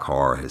cop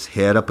car, his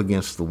head up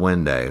against the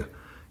window,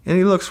 and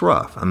he looks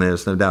rough. I mean,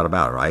 there's no doubt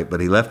about it, right? But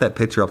he left that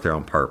picture up there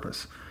on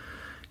purpose.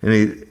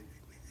 And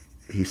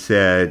he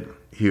said,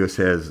 Hugo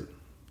says,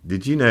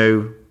 "Did you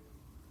know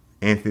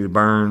Anthony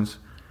Burns?"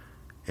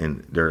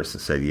 And Durson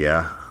said,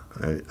 "Yeah,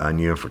 I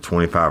knew him for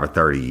 25 or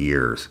 30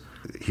 years.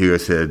 Hugo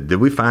said, "Did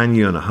we find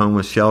you in a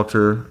homeless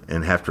shelter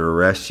and have to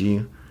arrest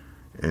you?"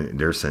 And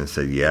Durson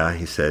said, "Yeah."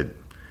 He said,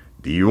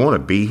 "Do you want to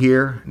be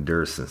here?" And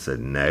Durson said,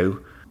 "No."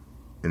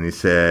 And he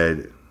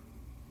said,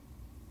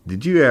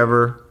 "Did you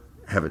ever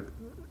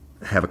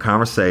have a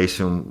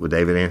conversation with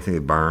David Anthony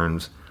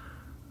Burns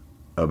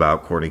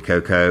about Courtney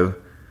Coco?"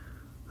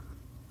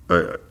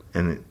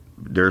 And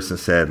Durson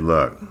said,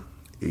 "Look,"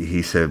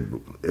 he said,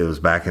 it was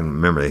back in,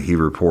 remember, he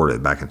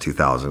reported back in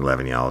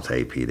 2011, y'all, to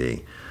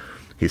APD.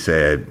 He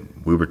said,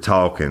 "We were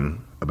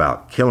talking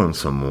about killing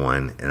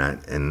someone,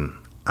 and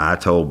I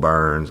told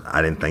Burns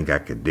I didn't think I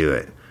could do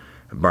it."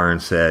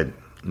 Burns said,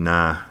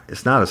 "Nah,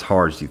 it's not as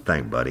hard as you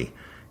think, buddy."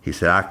 He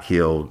said, "I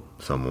killed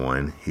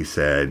someone." He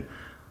said,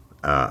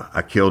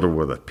 "I killed her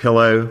with a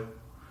pillow,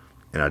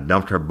 and I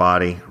dumped her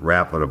body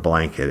wrapped with a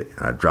blanket,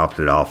 and I dropped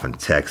it off in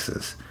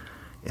Texas."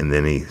 And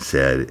then he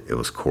said it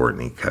was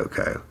Courtney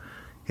Coco.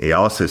 He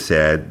also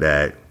said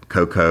that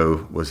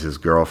Coco was his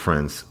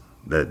girlfriend's,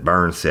 that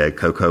Burns said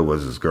Coco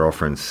was his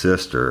girlfriend's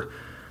sister.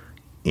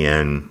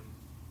 And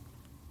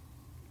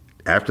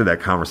after that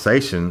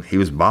conversation, he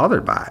was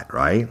bothered by it,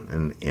 right?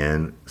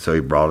 And so he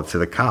brought it to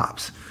the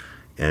cops.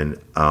 And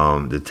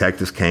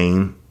detectives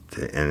came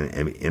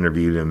and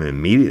interviewed him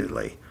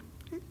immediately.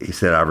 He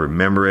said, "I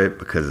remember it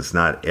because it's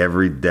not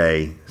every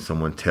day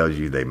someone tells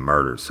you they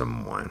murdered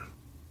someone."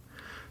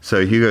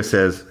 So Hugo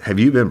says, "Have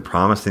you been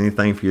promised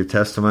anything for your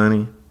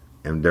testimony?"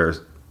 And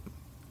Durst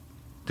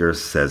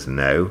says,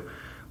 "No."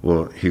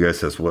 Well, Hugo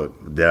says, "Well,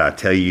 did I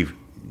tell you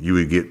you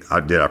would get,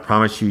 did I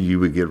promise you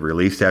would get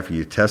released after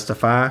you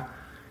testify?"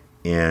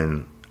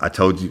 And I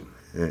told you,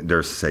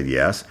 Durst said,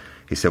 "Yes."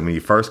 He said, "When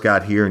you first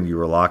got here and you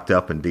were locked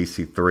up in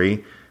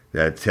DC3,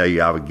 did I tell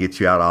you I would get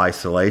you out of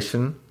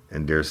isolation?"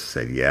 And Durst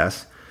said,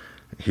 "Yes."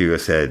 Hugo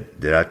said,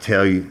 "Did I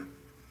tell you,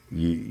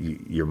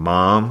 your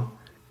mom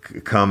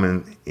could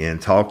come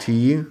and talk to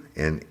you?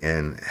 And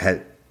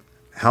had,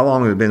 how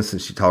long had it been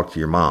since you talked to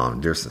your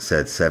mom?" Durst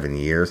said 7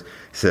 years.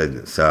 He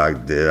said, "So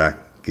did I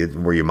get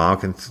where your mom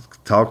can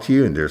talk to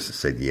you?" And Durst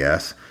said,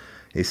 "Yes."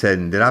 He said,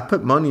 "And did I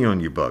put money on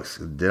your books?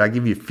 Did I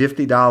give you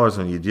 $50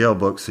 on your jail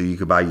books so you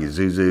could buy your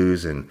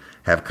Zuzus and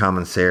have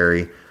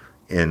commissary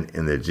in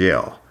the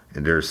jail?"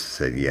 And Durst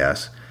said,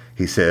 "Yes."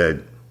 He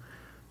said,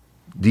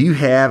 "Do you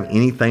have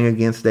anything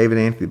against David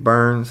Anthony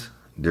Burns?"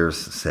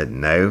 Durst said,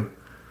 "No."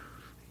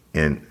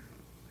 And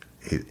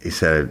he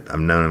said, "I've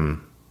known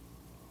him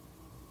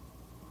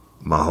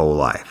my whole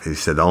life." He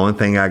said, "The only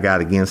thing I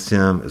got against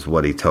him is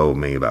what he told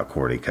me about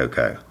Courtney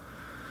Coco."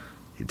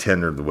 He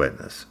tendered the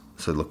witness.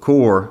 So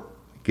LaCour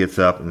gets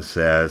up and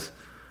says,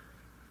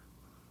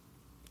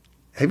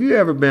 "Have you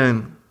ever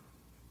been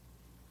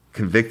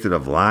convicted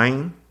of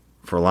lying,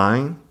 for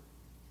lying?"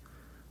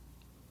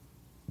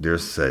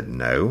 Durst said,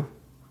 "No."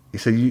 He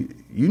said, you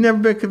never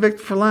been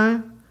convicted for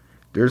lying?"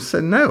 Durst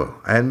said, "No,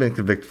 I hadn't been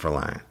convicted for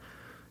lying."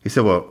 He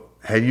said, "Well,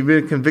 had you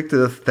been convicted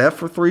of theft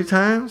for 3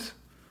 times?"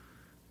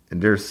 And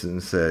Durst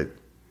said,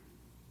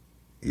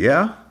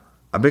 "Yeah,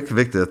 I've been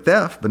convicted of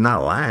theft, but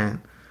not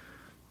lying."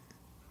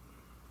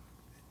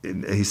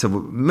 And he said,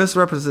 "Well,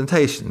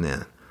 misrepresentation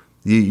then.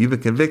 You've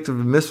been convicted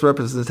of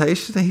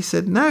misrepresentation?" And he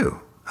said,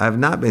 "No, I have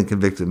not been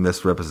convicted of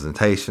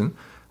misrepresentation.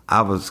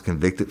 I was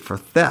convicted for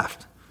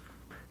theft."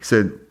 He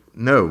said,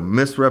 "No,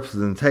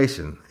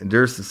 misrepresentation." And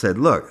Durst said,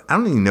 "Look, I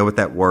don't even know what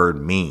that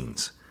word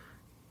means."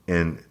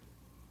 And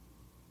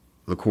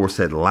LaCour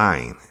said,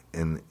 "Lying."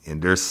 And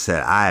Durst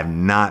said, "I have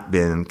not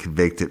been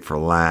convicted for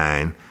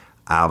lying.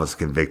 I was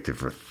convicted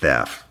for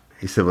theft."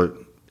 He said, "Well,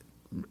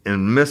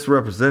 in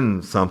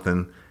misrepresenting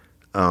something,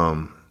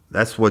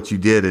 that's what you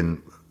did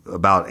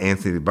about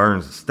Anthony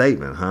Burns'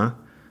 statement, huh?"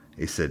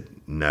 He said,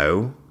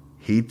 "No.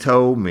 He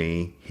told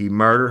me he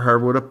murdered her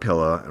with a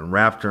pillow and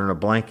wrapped her in a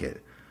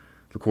blanket."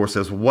 LaCour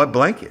says, "Well, what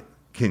blanket?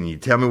 Can you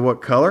tell me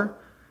what color?"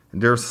 And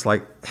Durst's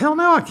like, "Hell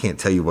no, I can't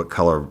tell you what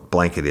color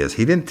blanket is.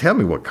 He didn't tell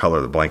me what color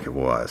the blanket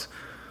was."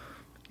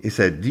 He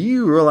said, "Do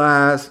you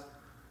realize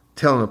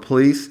telling the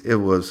police it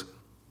was,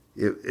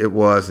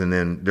 and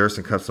then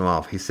Durst cuts him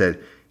off. He said,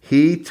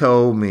 "He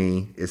told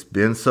me it's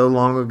been so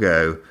long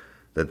ago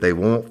that they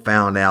won't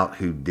find out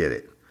who did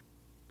it."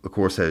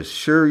 LaCour says,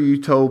 "Sure you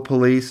told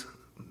police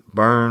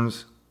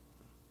Burns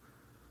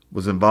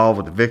was involved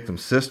with the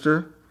victim's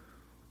sister?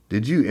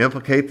 Did you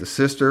implicate the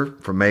sister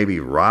for maybe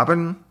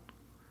robbing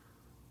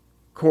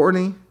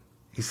Courtney?"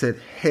 He said,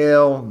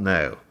 "Hell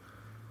no."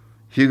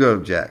 Hugo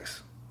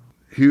objects.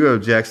 Hugo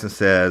objects and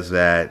says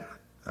that,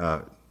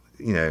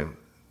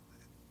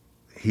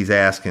 he's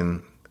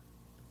asking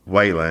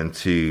Wayland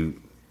to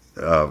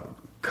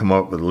come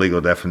up with a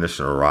legal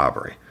definition of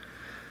robbery.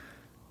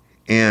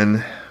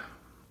 And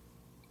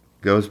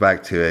goes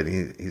back to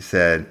it. He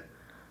said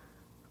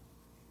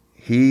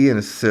he and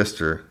his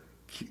sister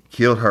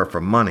killed her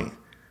for money.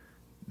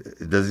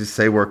 does he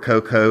say where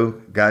Coco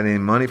got any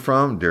money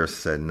from? Dirce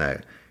said no.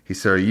 He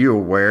said, are you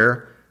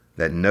aware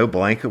that no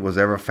blanket was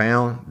ever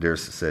found?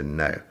 Dirce said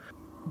no.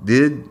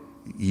 Did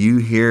you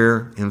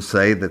hear him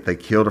say that they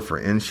killed her for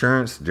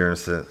insurance?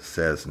 Dirce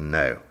says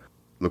no.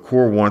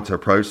 LaCour wanted to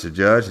approach the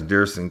judge, and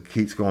Dirce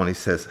keeps going. He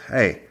says,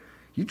 hey,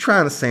 you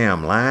trying to say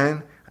I'm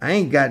lying? I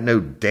ain't got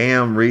no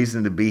damn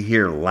reason to be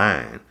here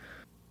lying.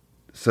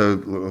 So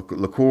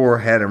LaCour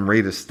had him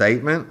read a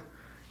statement,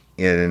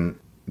 and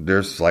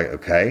Dirce was like,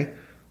 okay.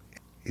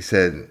 He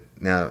said,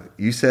 now,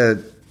 you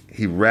said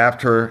he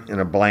wrapped her in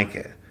a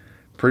blanket.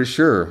 Pretty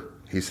sure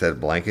he said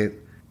blanket.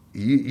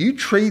 You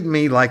treat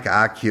me like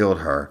I killed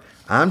her.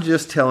 I'm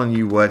just telling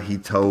you what he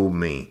told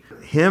me.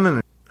 Him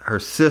and her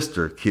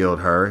sister killed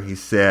her. He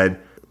said,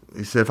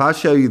 if I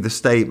show you the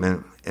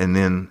statement, and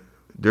then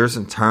Dirce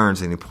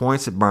turns and he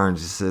points at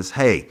Burns and says,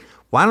 hey,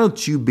 why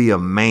don't you be a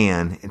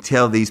man and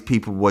tell these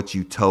people what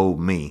you told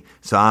me,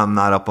 so I'm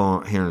not up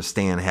on here in the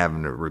stand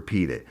having to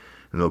repeat it.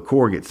 And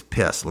LaCour gets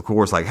pissed.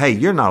 LaCour's like, hey,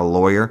 you're not a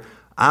lawyer.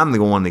 I'm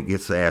the one that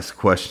gets to ask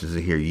questions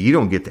here. You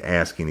don't get to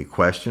ask any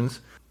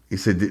questions. He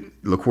said,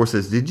 LaCour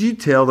says, did you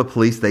tell the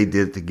police they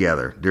did it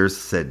together? Dirce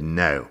said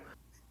no.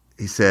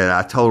 He said,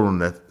 I told him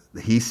that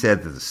he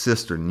said that the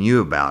sister knew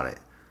about it.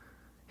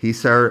 He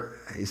said,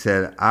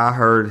 I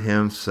heard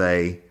him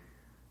say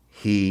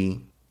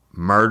he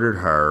murdered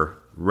her,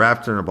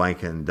 wrapped her in a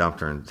blanket, and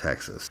dumped her in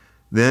Texas.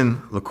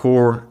 Then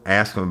LaCour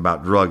asked him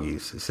about drug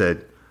use. He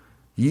said,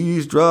 you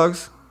use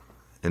drugs?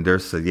 And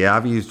Dirce said, yeah,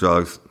 I've used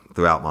drugs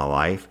throughout my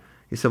life.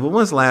 He said, well,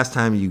 when's the last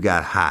time you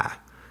got high?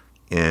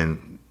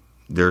 And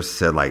Dirce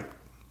said, like,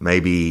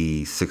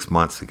 maybe 6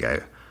 months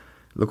ago.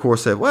 LaCour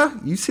said, well,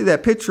 you see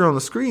that picture on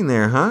the screen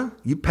there, huh?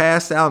 You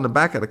passed out in the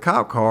back of the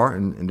cop car.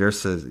 And Dirce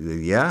says,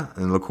 yeah.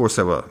 And LaCour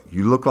said, well,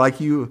 you look like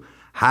you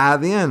high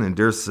then. And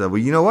Dirce said, well,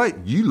 you know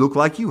what? You look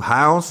like you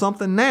high on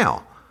something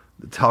now.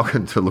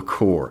 Talking to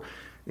LaCour.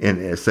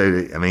 And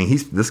so, I mean,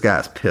 this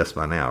guy's pissed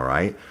by now,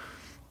 right?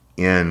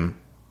 And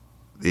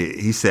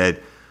he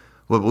said,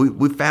 well,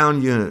 we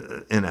found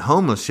you in a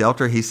homeless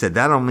shelter. He said,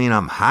 that don't mean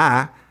I'm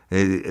high.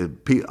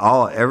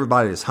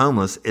 Everybody that's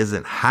homeless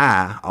isn't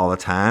high all the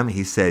time.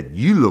 He said,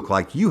 you look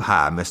like you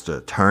high, Mr.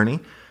 Attorney.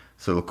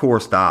 So LaCour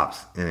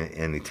stops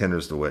and he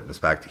tenders the witness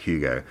back to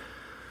Hugo.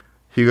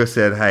 Hugo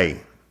said, hey,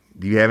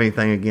 do you have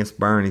anything against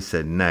Byrne? He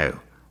said, no.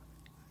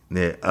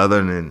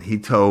 Other than he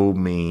told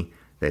me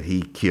that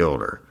he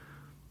killed her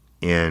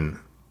and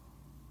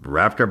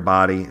wrapped her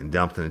body and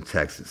dumped it in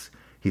Texas.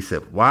 He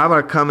said, why am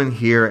I coming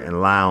here and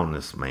lie on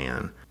this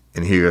man?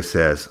 And Hugo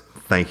says,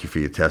 thank you for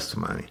your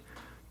testimony.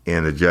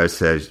 And the judge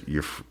says,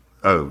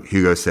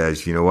 Hugo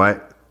says, you know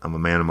what? I'm a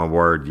man of my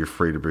word. You're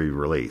free to be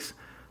released.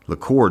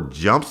 LaCour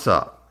jumps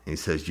up. He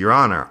says, Your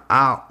Honor,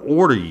 I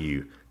order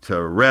you to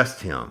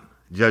arrest him.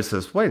 The judge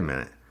says, wait a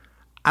minute.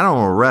 I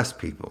don't arrest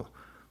people.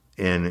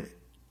 And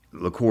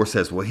LaCour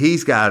says, well,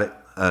 he's got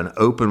an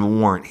open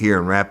warrant here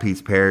in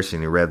Rapides Parish,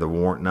 and he read the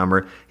warrant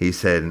number. He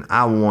said, and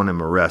I want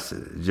him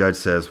arrested. The judge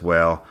says,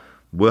 well,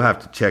 we'll have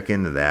to check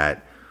into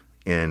that.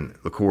 And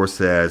LaCour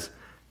says,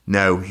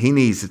 no, he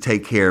needs to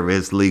take care of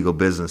his legal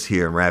business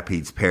here in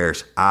Rapides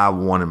Parish. I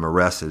want him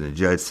arrested. And the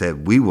judge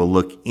said, we will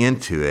look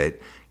into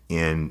it,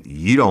 and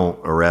you don't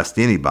arrest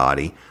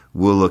anybody.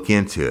 We'll look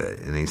into it.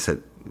 And he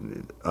said,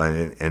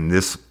 and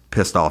this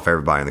pissed off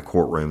everybody in the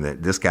courtroom,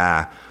 that this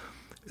guy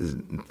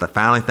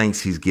finally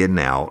thinks he's getting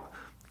out.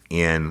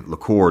 And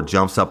LaCour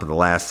jumps up at the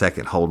last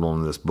second holding on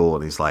to this bullet.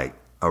 And he's like,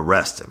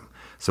 arrest him.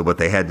 So what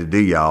they had to do,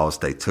 y'all, is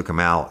they took him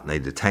out and they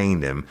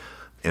detained him.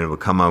 And it would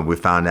come on, we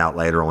found out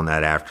later on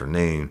that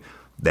afternoon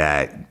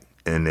that,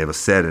 and it was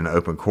said in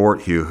open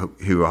court,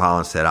 Hugo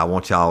Holland said, I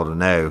want y'all to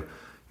know,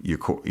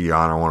 Your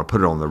Honor, I want to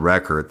put it on the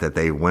record that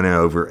they went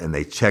over and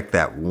they checked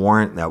that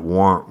warrant. That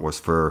warrant was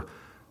for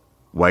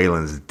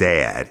Waylon's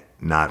dad,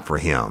 not for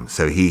him.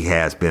 So he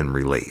has been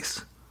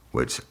released,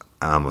 which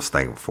I'm most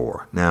thankful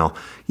for. Now,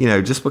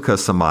 just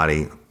because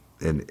somebody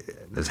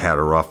has had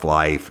a rough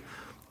life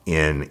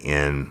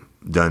and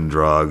done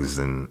drugs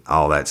and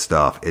all that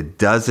stuff, it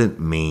doesn't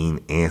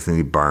mean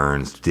Anthony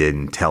Burns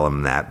didn't tell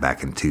him that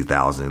back in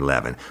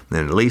 2011.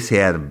 Then at least he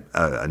had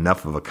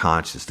enough of a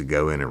conscience to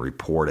go in and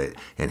report it.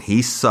 And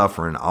he's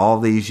suffering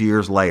all these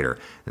years later.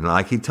 And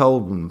like he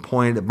told and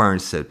pointed at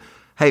Burns, said,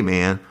 hey,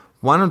 man,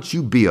 why don't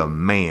you be a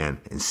man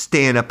and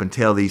stand up and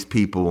tell these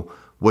people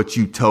what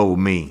you told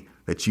me,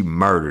 that you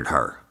murdered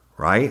her,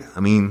 right? I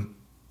mean,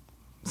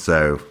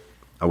 so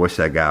I wish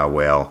that guy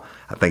well.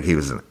 I think he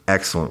was an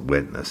excellent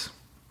witness.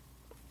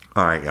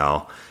 All right,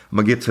 y'all. I'm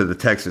going to get to the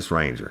Texas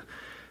Ranger.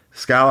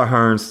 Skylar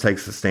Hearns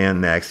takes the stand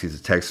next. He's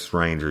a Texas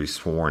Ranger. He's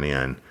sworn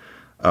in.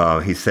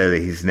 He said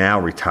that he's now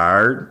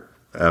retired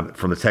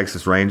from the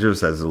Texas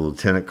Rangers as a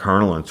lieutenant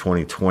colonel in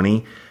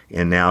 2020,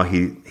 and now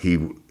he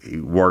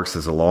works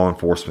as a law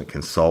enforcement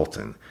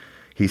consultant.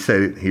 He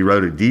said he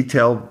wrote a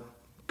detailed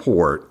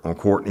report on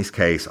Courtney's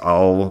case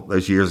all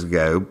those years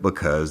ago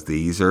because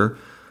these are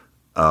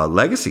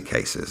legacy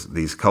cases.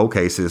 These cold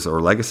cases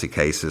or legacy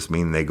cases,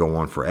 meaning they go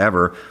on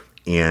forever.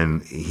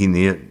 and he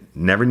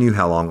never knew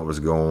how long it was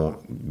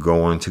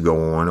going to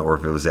go on or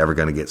if it was ever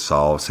going to get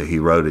solved. So he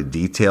wrote a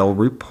detailed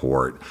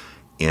report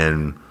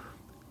in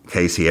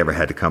case he ever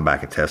had to come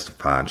back and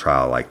testify in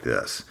trial like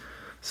this.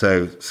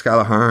 So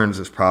Skylar Hearns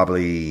is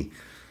probably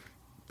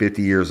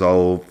 50 years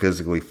old,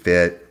 physically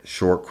fit,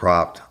 short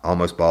cropped,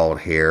 almost bald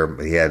hair,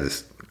 but he had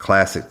this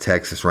classic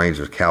Texas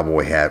Rangers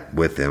cowboy hat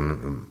with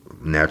him.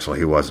 Naturally,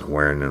 he wasn't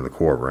wearing it in the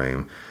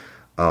courtroom.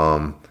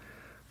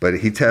 But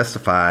he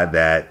testified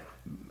that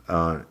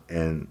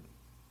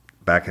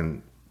back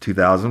in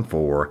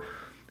 2004,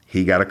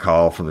 he got a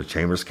call from the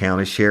Chambers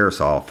County Sheriff's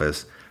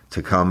Office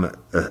to come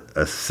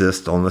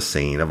assist on the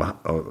scene of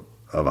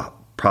a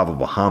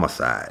probable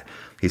homicide.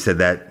 He said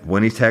that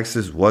Winnie,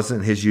 Texas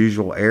wasn't his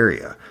usual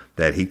area,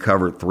 that he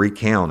covered 3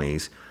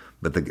 counties,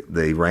 but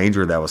the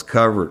ranger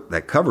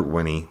that covered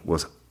Winnie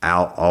was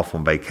off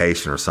on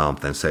vacation or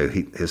something, so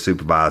his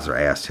supervisor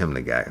asked him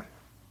to go.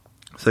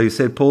 So he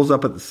said, pulls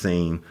up at the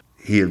scene.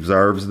 He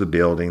observes the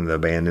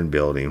abandoned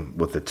building,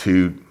 with the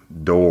 2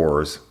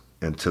 doors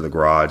into the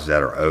garage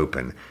that are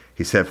open.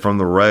 He said from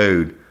the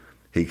road,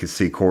 he could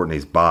see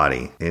Courtney's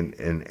body,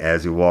 and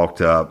as he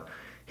walked up,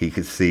 he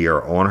could see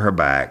her on her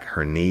back,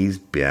 her knees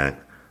bent,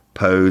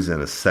 posed in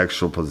a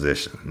sexual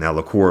position. Now,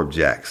 LaCour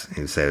objects.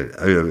 He said,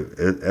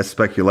 that's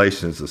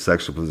speculation, it's a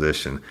sexual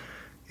position,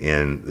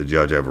 and the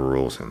judge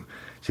overrules him.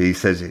 She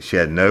says she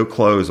had no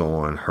clothes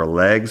on, her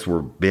legs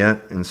were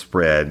bent and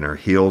spread, and her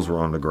heels were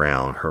on the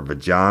ground. Her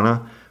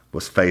vagina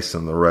was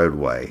facing the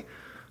roadway.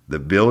 The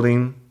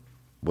building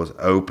was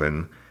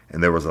open,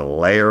 and there was a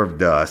layer of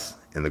dust,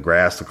 and the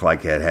grass looked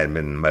like it hadn't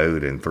been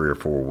mowed in 3 or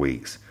 4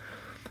 weeks.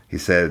 He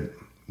said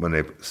when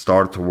they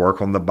started to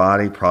work on the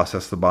body,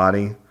 process the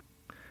body,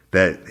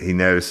 that he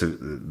noticed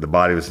the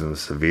body was in a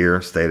severe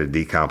state of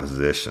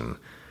decomposition.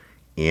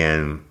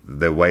 And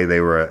the way they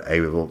were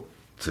able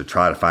to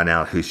try to find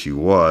out who she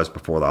was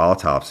before the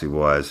autopsy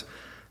was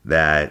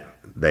that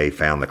they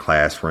found the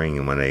class ring,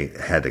 and when they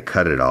had to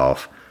cut it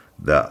off,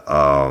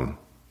 the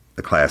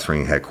class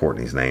ring had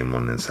Courtney's name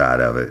on the inside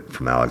of it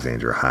from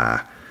Alexandria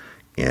High.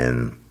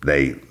 And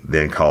they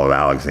then called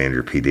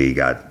Alexandria PD,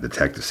 got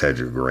Detective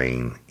Cedric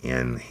Green,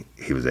 and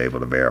he was able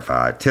to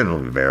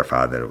tentatively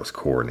verify that it was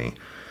Courtney.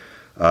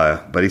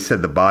 But he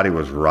said the body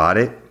was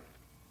rotted,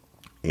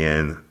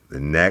 and the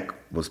neck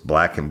was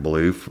black and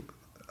blue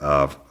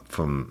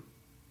from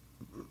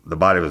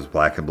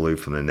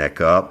the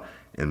neck up,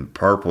 and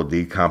purple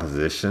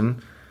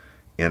decomposition,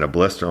 and a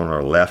blister on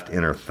her left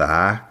inner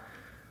thigh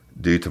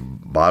due to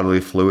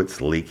bodily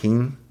fluids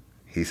leaking.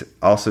 He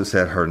also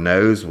said her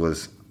nose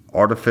was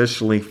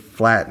artificially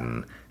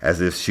flattened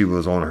as if she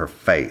was on her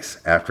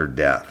face after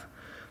death.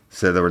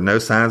 So there were no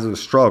signs of a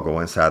struggle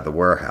inside the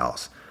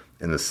warehouse.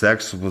 In the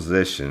sexual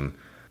position,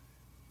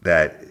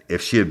 that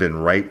if she had been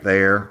raped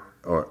there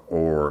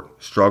or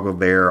struggled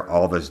there,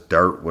 all this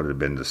dirt would have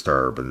been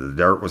disturbed. But the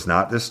dirt was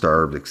not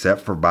disturbed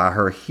except for by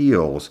her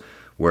heels,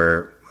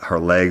 where her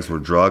legs were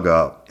drug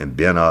up and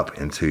bent up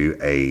into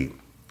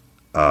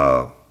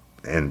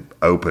an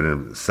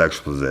open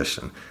sexual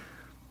position.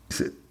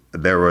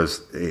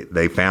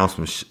 They found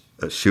some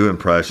shoe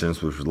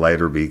impressions, which would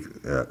later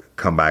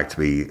come back to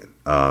be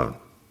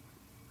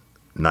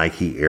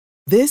Nike Air.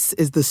 This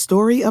is the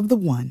story of the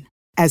one.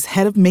 As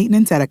head of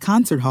maintenance at a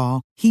concert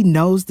hall, he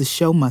knows the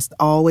show must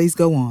always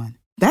go on.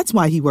 That's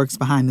why he works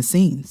behind the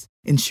scenes,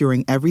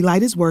 ensuring every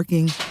light is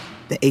working,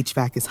 the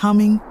HVAC is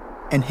humming,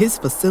 and his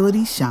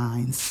facility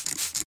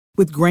shines.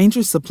 With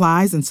Grainger's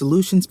supplies and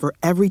solutions for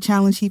every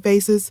challenge he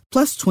faces,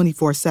 plus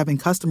 24/7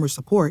 customer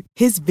support,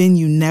 his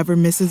venue never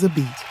misses a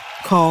beat.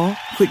 Call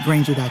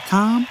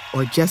quickgrainger.com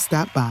or just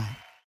stop by.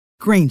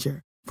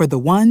 Grainger, for the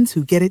ones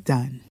who get it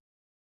done.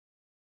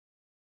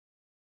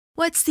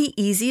 What's the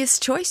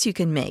easiest choice you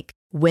can make?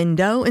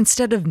 Window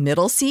instead of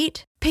middle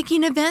seat?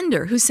 Picking a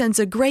vendor who sends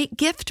a great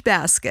gift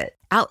basket?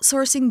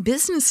 Outsourcing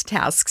business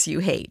tasks you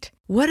hate?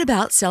 What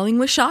about selling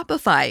with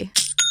Shopify?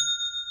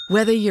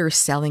 Whether you're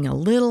selling a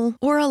little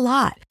or a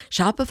lot,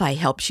 Shopify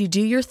helps you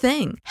do your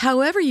thing,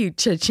 however you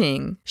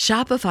cha-ching.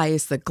 Shopify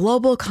is the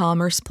global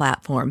commerce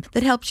platform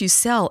that helps you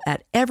sell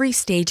at every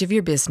stage of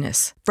your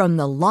business. From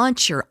the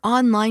launch your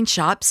online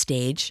shop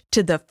stage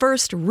to the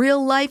first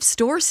real-life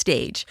store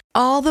stage,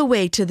 all the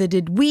way to the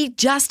did we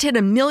just hit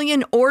 1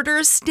 million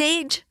orders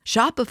stage.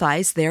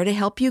 Shopify's there to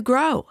help you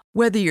grow.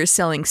 Whether you're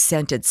selling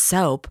scented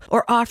soap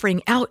or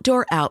offering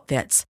outdoor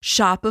outfits,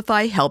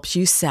 Shopify helps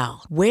you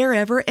sell.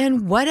 Wherever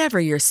and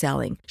whatever you're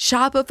selling,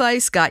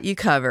 Shopify's got you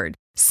covered.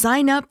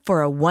 Sign up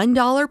for a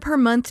 $1 per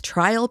month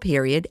trial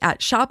period at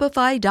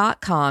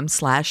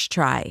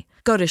shopify.com/try.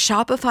 Go to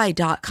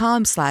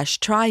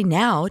shopify.com/try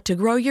now to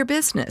grow your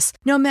business,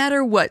 no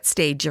matter what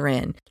stage you're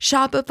in.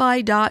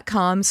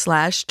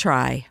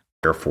 Shopify.com/try.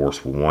 Air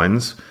Force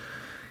Ones,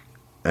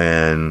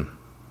 and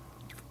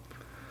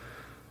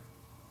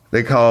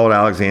they called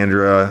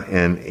Alexandria,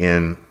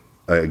 and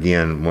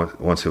again,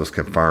 once it was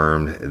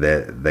confirmed,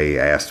 that they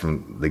asked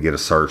them to get a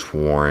search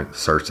warrant,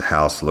 search the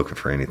house, looking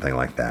for anything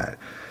like that.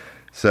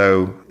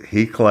 So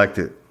he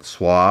collected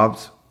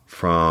swabs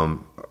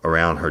from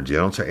around her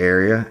genital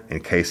area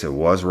in case it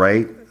was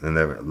rape, and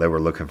they were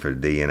looking for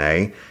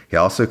DNA. He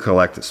also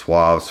collected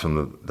swabs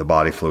from the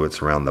body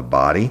fluids around the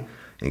body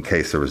in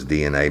case there was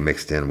DNA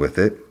mixed in with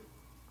it.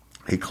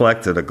 He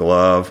collected a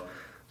glove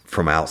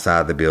from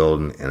outside the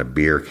building and a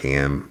beer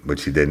can,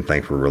 which he didn't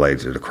think were related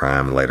to the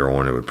crime. And later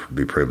on, it would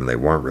be proven they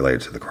weren't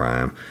related to the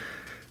crime.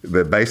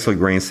 But basically,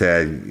 Green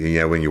said,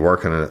 when you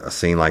work on a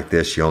scene like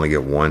this, you only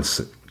get one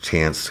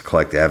chance to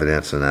collect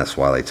evidence, and that's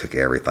why they took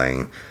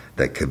everything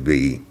that could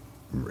be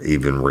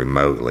even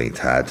remotely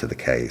tied to the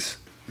case.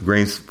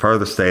 Green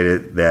further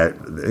stated that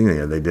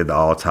they did the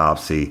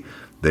autopsy.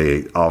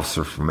 The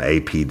officer from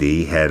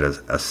APD had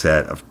a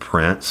set of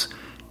prints,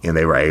 and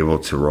they were able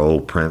to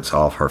roll prints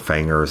off her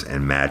fingers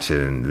and match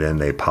it, and then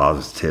they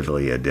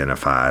positively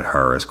identified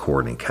her as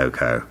Courtney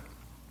Coco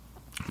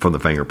from the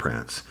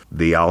fingerprints.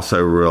 They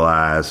also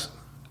realized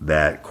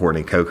that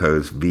Courtney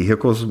Coco's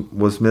vehicle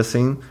was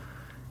missing,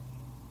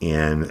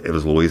 and it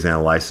was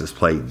Louisiana license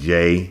plate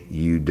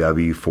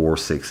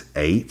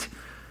JUW468.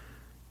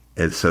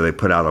 And so they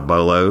put out a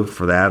BOLO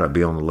for that, or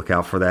be on the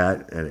lookout for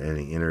that, and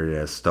he entered it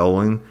as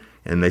stolen.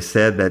 And they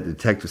said that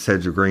Detective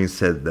Cedric Green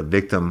said the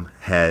victim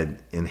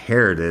had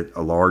inherited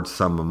a large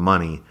sum of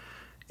money,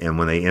 and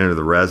when they entered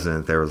the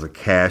residence, there was a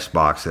cash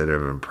box that had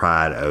been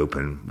pried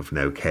open with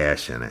no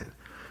cash in it.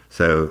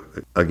 So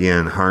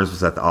again, Hearns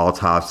was at the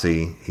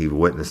autopsy. He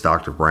witnessed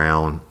Dr.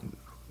 Brown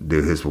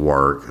do his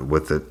work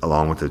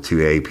along with the two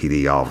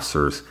APD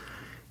officers,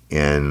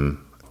 and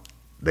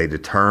they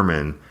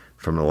determined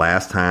from the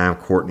last time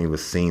Courtney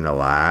was seen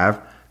alive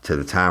to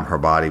the time her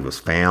body was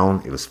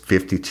found, it was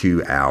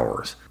 52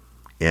 hours.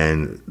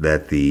 And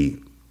that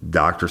the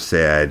doctor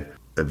said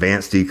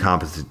advanced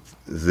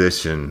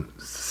decomposition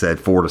said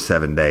 4 to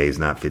 7 days,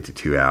 not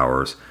 52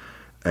 hours.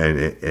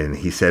 And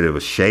he said it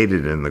was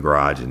shaded in the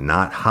garage and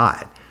not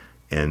hot.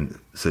 And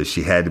so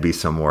she had to be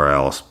somewhere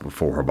else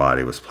before her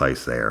body was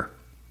placed there.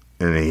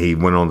 And he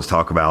went on to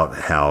talk about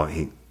how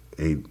he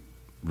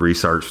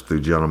researched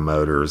through General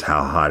Motors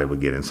how hot it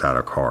would get inside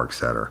her car,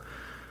 etc.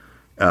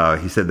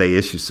 He said they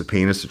issued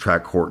subpoenas to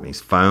track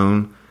Courtney's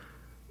phone,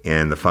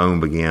 and the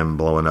phone began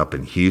blowing up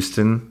in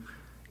Houston.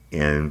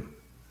 And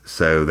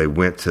so they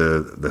went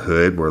to the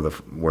hood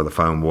where the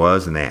phone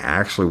was, and they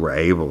actually were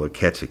able to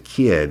catch a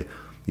kid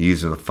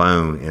using the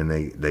phone, and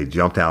they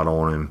jumped out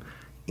on him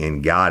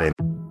and got him.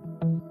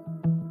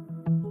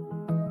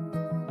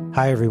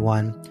 Hi,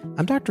 everyone.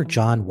 I'm Dr.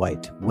 John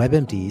White,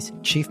 WebMD's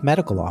Chief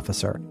Medical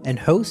Officer and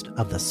host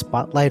of the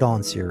Spotlight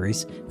On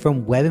series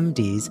from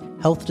WebMD's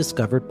Health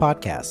Discovered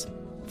podcast.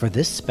 For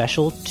this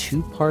special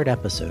 2-part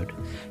episode,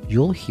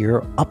 you'll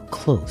hear up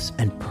close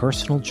and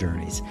personal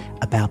journeys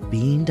about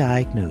being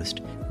diagnosed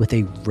with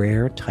a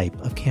rare type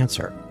of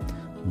cancer,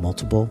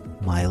 multiple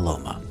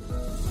myeloma.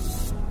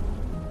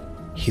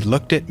 He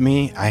looked at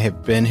me. I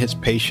have been his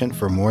patient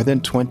for more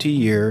than 20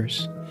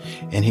 years.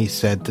 And he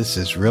said, "This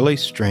is really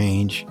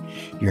strange.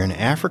 You're an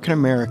African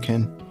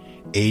American,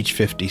 age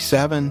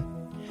 57.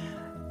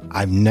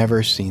 I've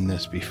never seen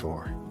this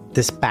before."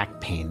 This back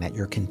pain that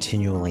you're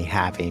continually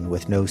having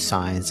with no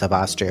signs of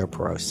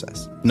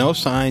osteoporosis. No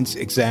signs,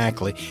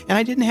 exactly. And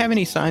I didn't have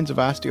any signs of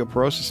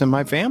osteoporosis in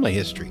my family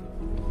history.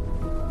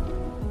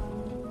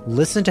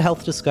 Listen to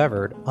Health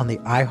Discovered on the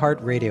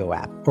iHeartRadio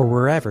app or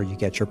wherever you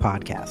get your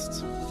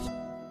podcasts.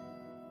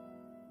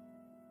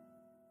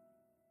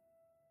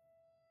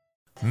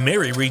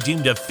 Mary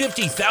redeemed a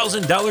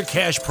 $50,000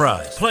 cash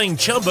prize playing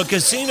Chumba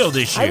Casino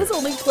this year. I was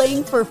only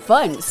playing for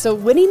fun, so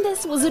winning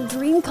this was a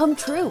dream come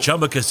true.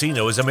 Chumba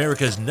Casino is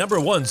America's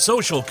 #1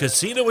 social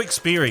casino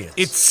experience.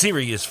 It's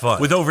serious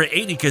fun. With over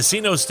 80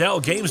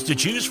 casino-style games to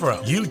choose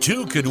from, you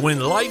too could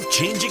win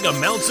life-changing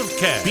amounts of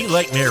cash. Be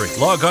like Mary.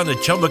 Log on to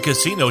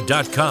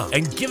ChumbaCasino.com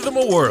and give them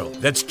a whirl.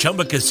 That's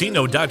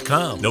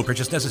ChumbaCasino.com. No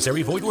purchase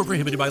necessary. Void or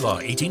prohibited by law.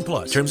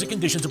 18+. Terms and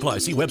conditions apply.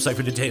 See website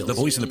for details. The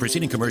voice in the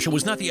preceding commercial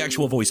was not the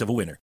actual voice of a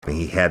winner.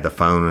 He had the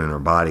phone in her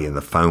body, and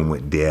the phone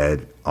went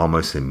dead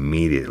almost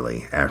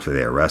immediately after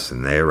they arrested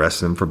him. They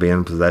arrested him for being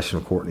in possession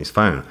of Courtney's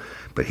phone.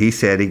 But he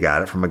said he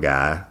got it from a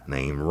guy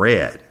named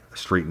Red, a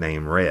street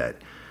named Red.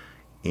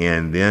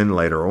 And then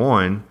later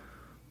on,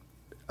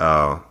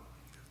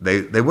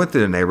 they went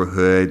through the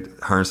neighborhood.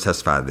 Hearns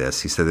testified this.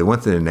 He said they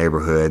went through the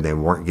neighborhood. They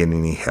weren't getting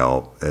any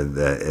help.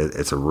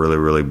 It's a really,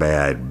 really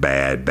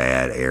bad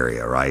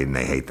area, right? And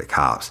they hate the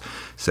cops.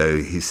 So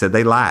he said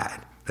they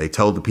lied. They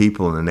told the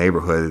people in the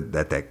neighborhood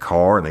that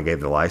car, and they gave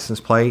the license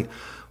plate,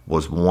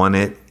 was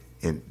wanted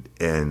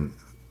and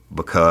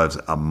because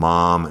a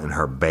mom and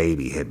her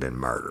baby had been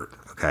murdered.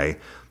 Okay,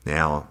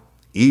 now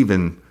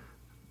even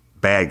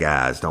bad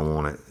guys don't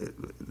want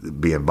to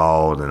be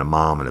involved in a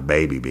mom and a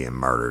baby being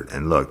murdered.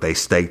 And look, they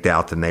staked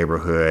out the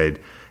neighborhood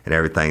and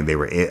everything. They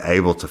were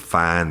able to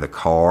find the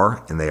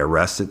car, and they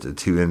arrested the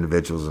 2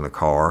 individuals in the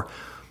car.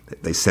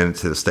 They sent it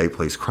to the State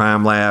Police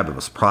Crime Lab. It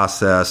was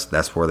processed.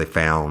 That's where they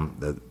found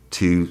the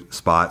 2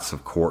 spots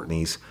of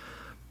Courtney's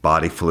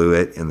body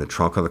fluid in the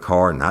trunk of the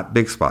car. Not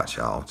big spots,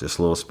 y'all, just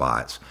little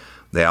spots.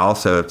 They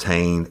also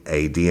obtained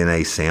a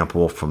DNA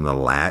sample from the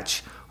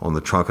latch on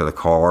the trunk of the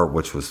car,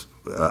 which was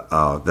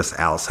this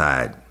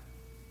outside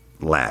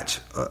latch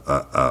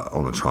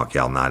on the trunk,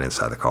 y'all, not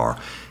inside the car.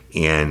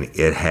 And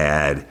it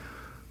had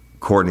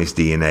Courtney's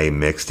DNA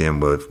mixed in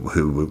with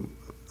who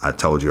I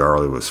told you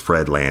earlier was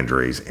Fred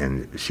Landry's,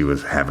 and she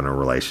was having a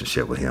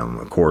relationship with him,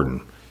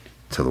 according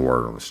to the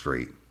word on the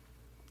street.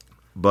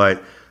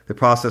 But they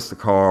processed the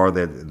car,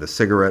 the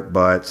cigarette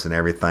butts and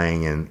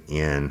everything,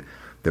 and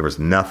there was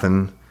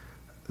nothing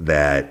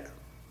that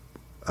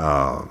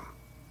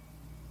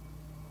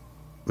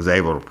was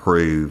able to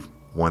prove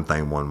one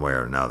thing one way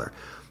or another.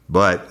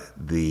 But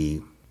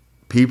the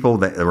people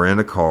that were in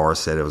the car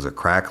said it was a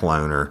crack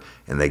loaner,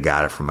 and they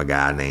got it from a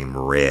guy named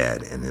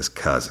Red and his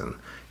cousin.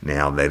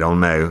 Now, they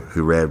don't know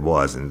who Red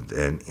was, and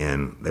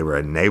they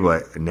were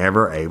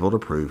never able to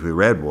prove who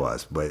Red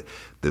was. But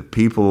the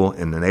people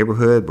in the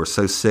neighborhood were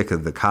so sick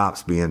of the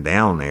cops being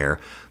down there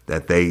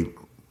that they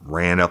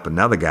ran up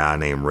another guy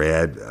named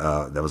Red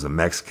that was a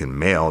Mexican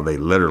male. They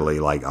literally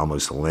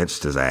almost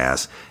lynched his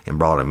ass and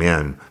brought him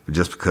in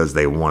just because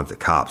they wanted the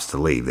cops to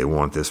leave. They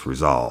want this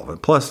resolved.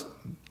 And plus,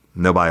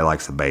 nobody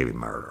likes a baby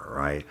murder,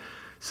 right?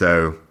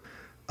 So,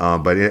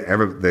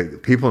 the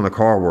people in the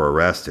car were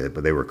arrested,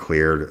 but they were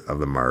cleared of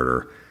the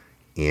murder.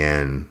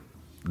 And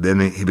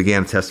then he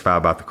began to testify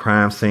about the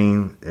crime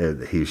scene.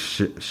 He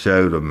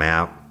showed a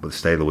map of the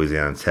state of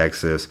Louisiana and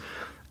Texas.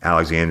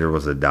 Alexandria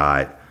was a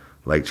dot.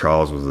 Lake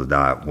Charles was a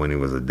dot. Winnie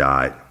was a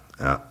dot.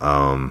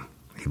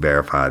 He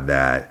verified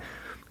that.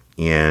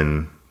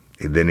 And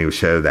then he would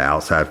show the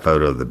outside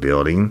photo of the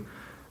building.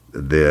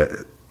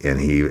 And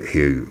he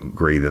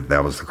agreed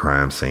that was the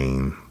crime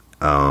scene.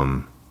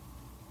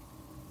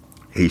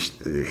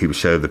 He would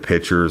show the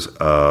pictures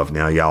of,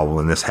 now y'all,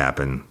 when this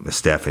happened,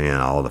 Stephanie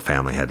and all the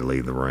family had to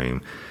leave the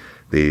room.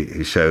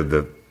 He showed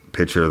the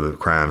picture of the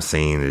crime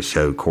scene. It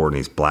showed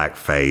Courtney's black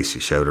face. He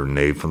showed her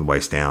nude from the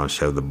waist down,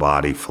 showed the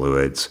body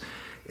fluids.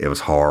 It was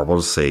horrible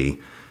to see.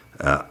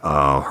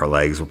 Her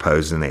legs were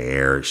posed in the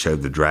air. It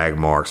showed the drag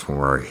marks from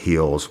where her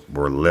heels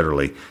were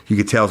literally, you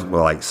could tell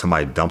like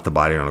somebody dumped the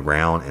body on the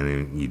ground and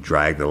then you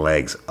drag the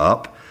legs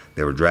up.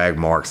 There were drag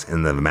marks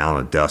in the amount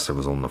of dust that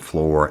was on the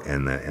floor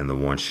and the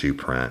one shoe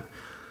print.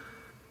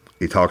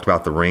 He talked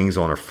about the rings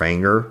on her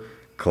finger,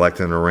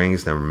 collecting the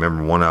rings. Now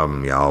remember, one of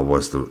them, y'all,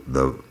 was the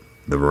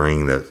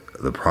ring,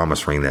 the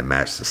promise ring that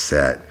matched the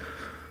set.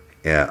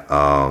 And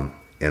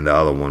the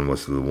other one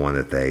was the one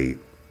that they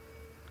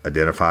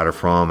identified her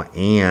from,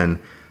 and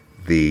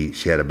she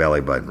had a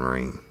belly button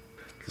ring.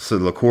 So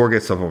LaCour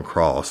gets up on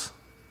cross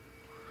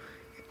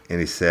and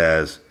he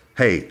says,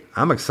 "Hey,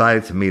 I'm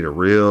excited to meet a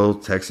real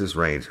Texas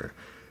Ranger.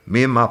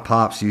 Me and my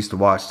pops used to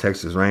watch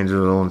Texas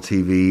Rangers on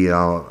TV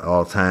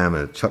all the time,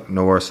 and Chuck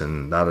Norris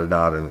and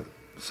da-da-da, and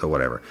so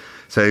whatever."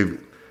 So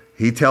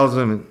he tells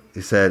him,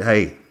 he said,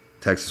 "Hey,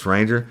 Texas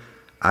Ranger,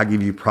 I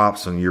give you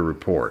props on your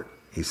report."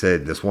 He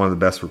said, "That's one of the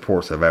best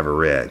reports I've ever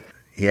read."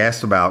 He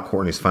asked about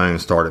Courtney's phone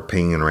started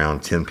pinging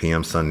around 10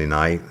 p.m. Sunday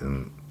night,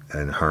 and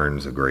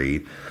Hearns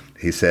agreed.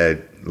 He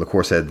said,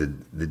 LaCour said,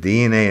 the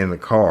DNA in the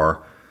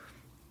car,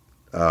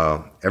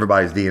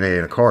 everybody's DNA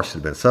in the car should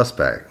have been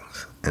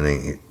suspects.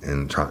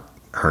 And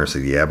Hearns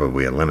said, "Yeah, but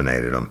we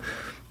eliminated them."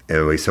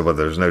 And we said, "Well,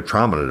 there's no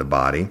trauma to the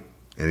body."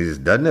 And he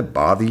said, "Doesn't it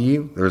bother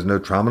you? There's no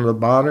trauma to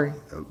the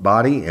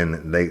body,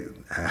 and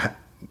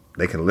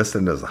they can list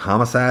it as a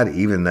homicide,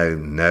 even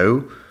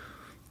though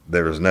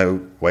there was no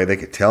way they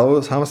could tell it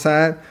was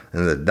homicide,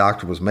 and the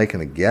doctor was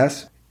making a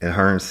guess." And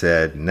Hearns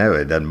said, "No,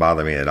 it doesn't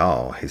bother me at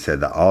all." He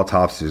said the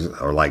autopsies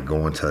are like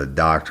going to a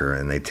doctor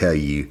and they tell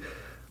you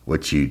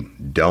what you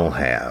don't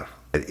have.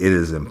 It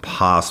is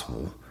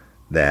impossible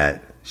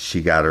that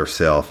she got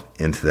herself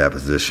into that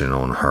position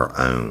on her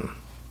own.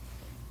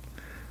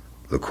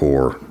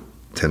 LaCour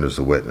tenders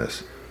the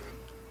witness.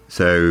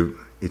 So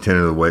he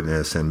tendered the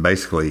witness, and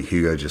basically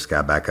Hugo just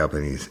got back up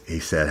and he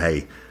said,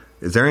 "Hey,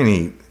 is there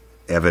any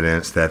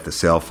evidence that the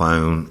cell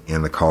phone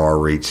in the car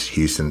reached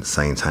Houston at the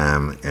same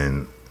time?"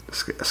 And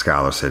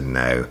Schuyler said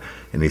no.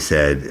 And he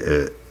said,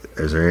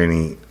 "Is there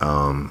any,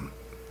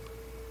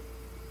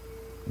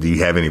 do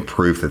you have any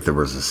proof that there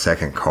was a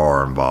second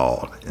car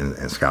involved?"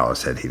 And Schuyler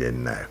said he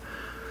didn't know.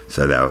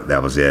 So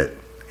that was it.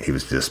 He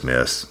was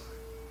dismissed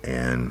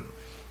and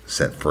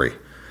set free.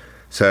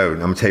 So I'm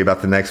going to tell you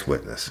about the next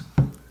witness.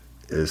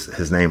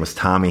 His name was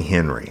Tommy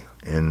Henry,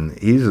 and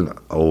he's an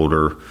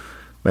older,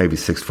 maybe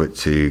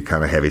 6'2",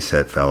 kind of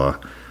heavy-set fella.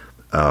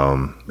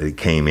 He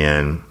came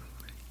in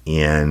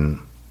and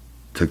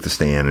took the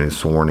stand and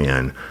sworn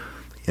in.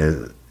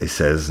 And it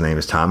says his name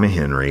is Tommy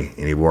Henry,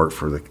 and he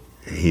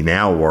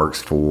now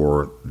works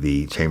for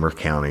the Chambers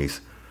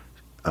County's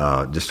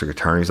district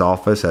attorney's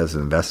office as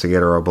an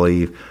investigator, I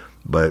believe.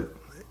 But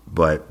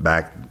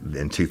back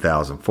in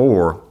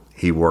 2004,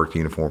 he worked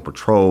uniform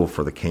patrol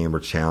for the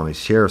Cambridge County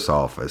Sheriff's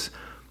Office,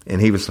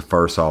 and he was the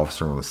first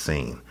officer on the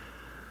scene.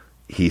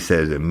 He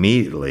said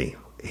immediately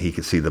he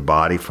could see the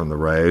body from the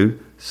road,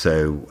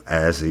 so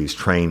as he's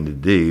trained to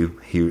do,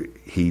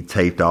 he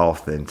taped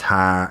off the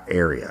entire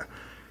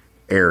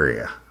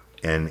area.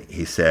 And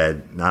he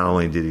said not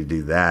only did he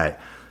do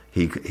that,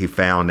 he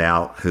found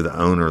out who the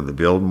owner of the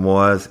building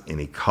was, and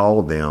he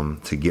called them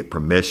to get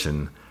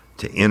permission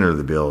to enter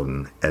the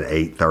building at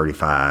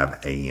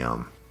 8:35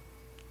 a.m.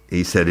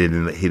 He said he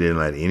didn't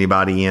let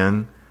anybody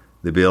in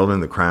the building.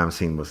 The crime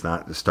scene was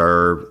not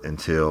disturbed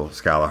until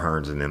Skylar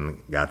Hearns and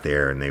them got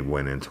there and they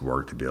went in to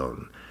work the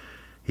building.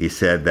 He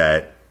said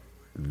that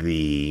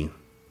the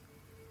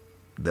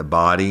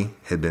body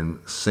had been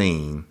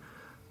seen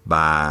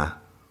by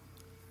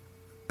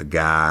a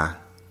guy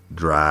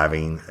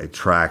driving a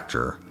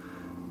tractor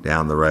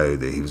down the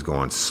road, that he was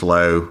going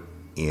slow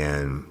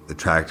in the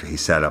tractor. He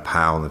sat up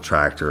high on the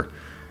tractor,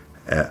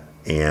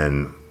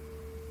 and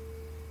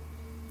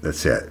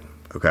that's it.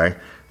 Okay.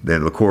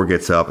 Then LaCour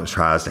gets up and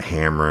tries to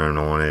hammer in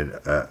on it.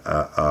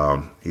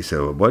 He said,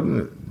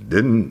 well,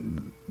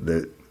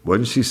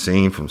 wasn't she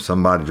seen from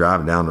somebody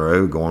driving down the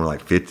road going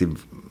like 50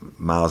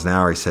 miles an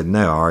hour? He said,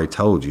 no, I already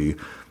told you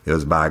it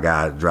was by a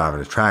guy driving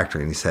a tractor.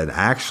 And he said,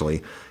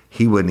 actually,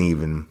 he wouldn't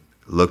even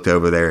looked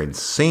over there and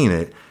seen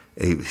it.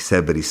 He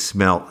said, but he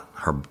smelt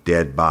her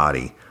dead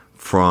body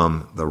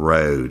from the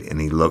road, and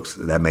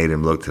that made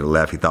him look to the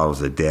left. He thought it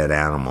was a dead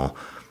animal.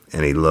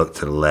 And he looked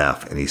to the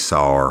left, and he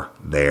saw her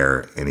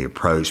there, and he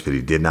approached, but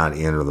he did not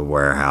enter the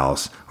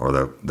warehouse or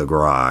the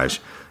garage,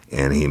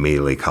 and he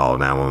immediately called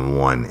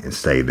 911 and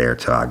stayed there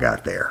till I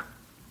got there.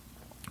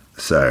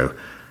 So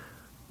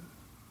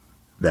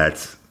they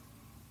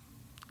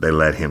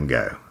let him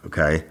go,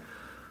 okay?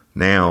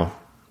 Now,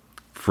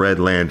 Fred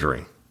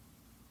Landry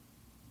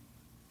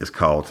is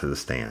called to the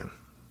stand.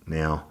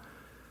 Now,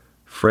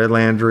 Fred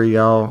Landry,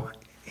 y'all,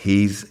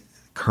 he's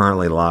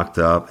currently locked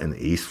up in the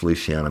East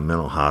Feliciana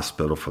Mental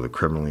Hospital for the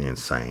criminally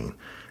insane.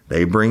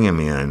 They bring him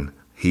in.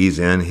 He's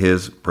in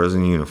his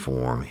prison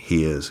uniform.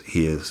 He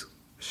is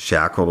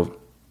shackled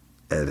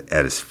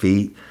at his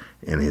feet,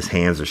 and his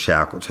hands are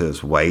shackled to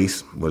his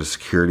waist with a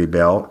security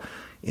belt.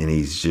 And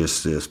he's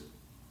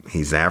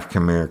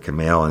African American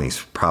male, and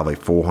he's probably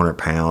 400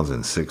 pounds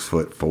and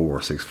 6'4",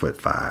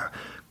 6'5".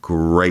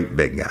 Great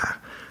big guy.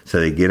 So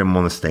they get him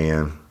on the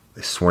stand.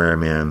 They swear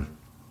him in,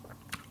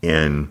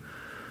 and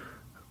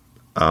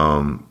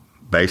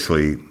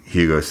basically,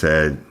 Hugo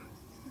said,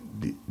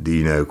 do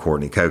you know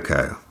Courtney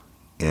Coco?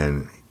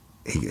 And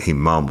he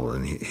mumbled,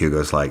 and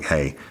Hugo's like,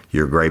 hey,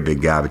 you're a great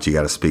big guy, but you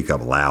got to speak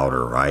up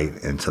louder, right,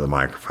 into the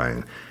microphone.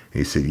 And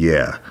he said,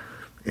 yeah.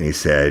 And he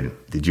said,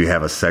 did you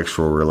have a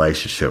sexual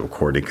relationship with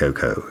Courtney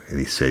Coco? And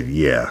he said,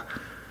 yeah.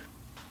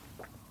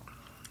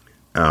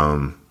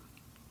 And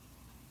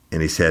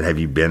he said, have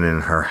you been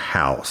in her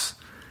house?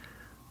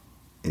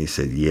 And he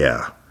said,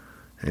 yeah.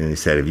 And he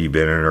said, have you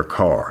been in her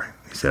car?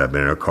 He said, I've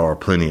been in her car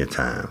plenty of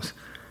times.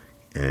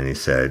 And he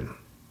said,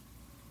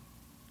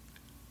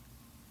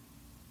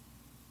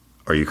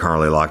 are you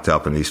currently locked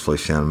up in East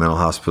Feliciana Mental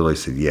Hospital? He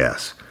said,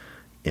 yes.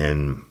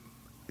 And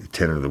he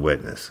tendered the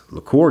witness.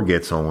 LaCour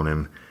gets on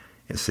him,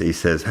 and he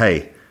says,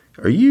 hey,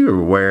 are you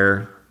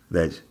aware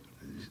that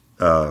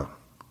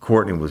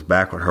Courtney was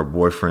back with her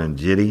boyfriend,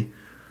 Jitty?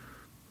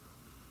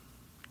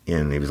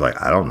 And he was like,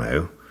 I don't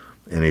know.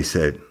 And he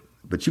said,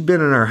 but you've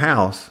been in her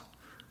house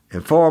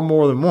and far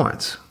more than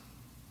once.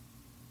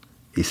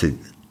 He said,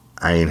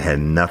 I ain't had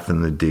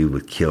nothing to do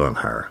with killing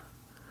her.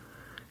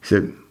 He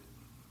said,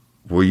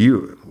 were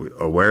you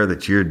aware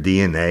that your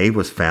DNA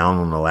was found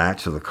on the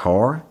latch of the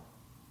car?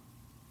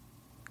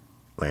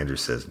 Landry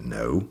says,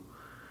 no.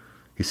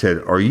 He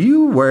said, are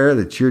you aware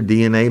that your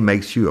DNA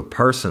makes you a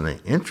person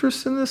of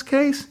interest in this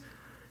case?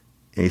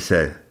 And he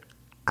said,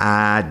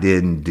 I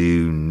didn't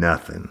do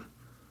nothing.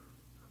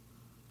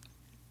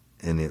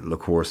 And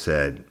LaCour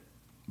said,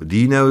 but do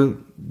you know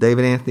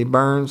David Anthony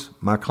Burns,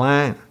 my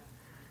client?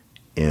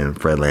 And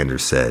Fred Landry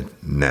said,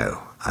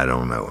 no, I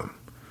don't know him.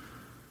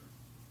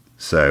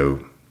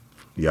 So,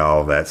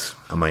 y'all,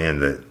 I'm going to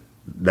end it.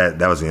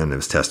 That was the end of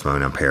his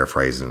testimony. I'm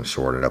paraphrasing and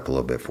shorting it up a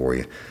little bit for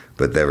you.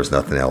 But there was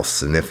nothing else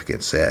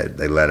significant said.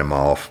 They let him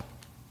off.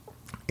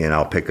 And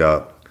I'll pick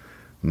up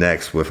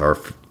next with our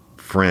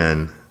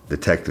friend,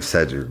 Detective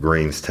Cedric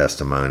Green's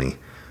testimony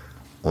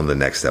on the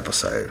next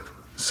episode.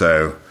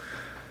 So,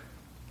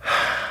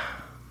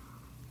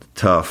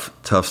 tough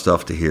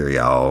stuff to hear,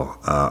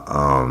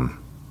 y'all.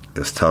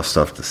 It's tough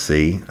stuff to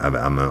see.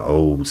 I'm an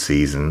old,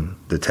 seasoned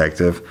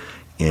detective,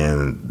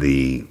 and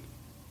the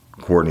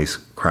Courtney's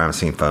crime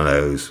scene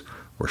photos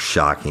were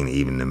shocking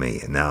even to me.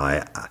 And now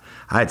I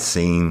had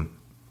seen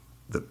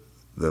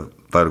the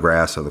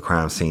photographs of the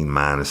crime scene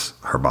minus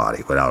her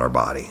body, without her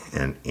body,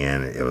 and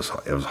it was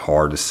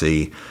hard to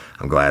see.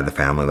 I'm glad the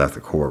family left the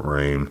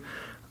courtroom.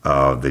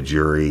 The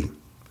jury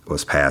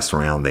was passed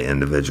around the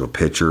individual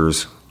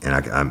pictures.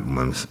 And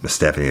when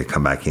Stephanie had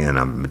come back in,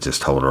 I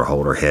just told her to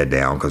hold her head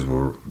down because we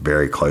were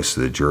very close to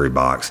the jury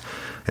box,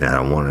 and I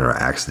don't want her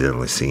to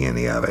accidentally see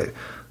any of it.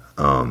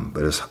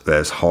 But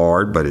it's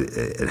hard, but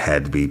it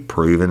had to be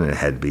proven and it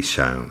had to be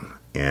shown.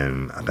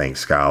 And I think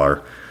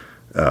Skylar,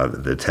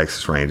 the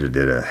Texas Ranger,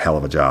 did a hell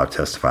of a job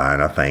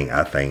testifying. I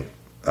think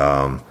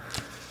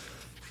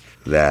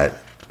that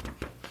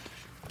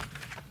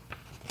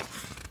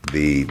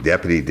the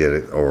deputy did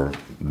it, or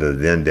the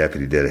then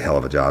deputy did a hell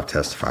of a job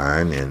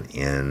testifying,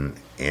 and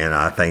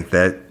I think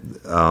that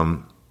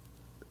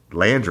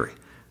Landry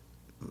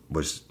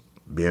was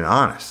being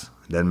honest,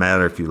 Doesn't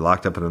matter if you're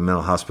locked up in a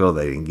mental hospital.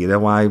 They didn't get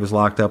it why he was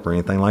locked up or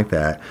anything like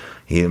that.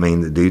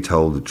 The dude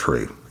told the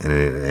truth.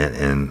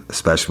 And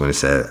especially when he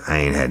said, I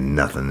ain't had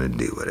nothing to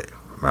do with it,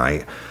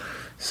 right?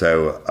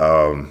 So,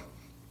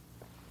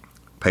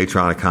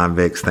 Patreon of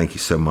Convicts, thank you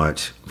so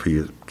much for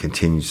your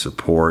continued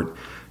support.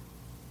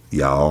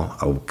 Y'all,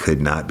 I could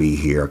not be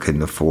here. I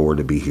couldn't afford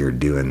to be here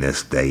doing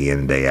this day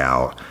in, day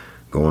out,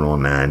 going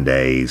on 9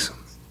 days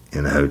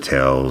in the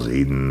hotels,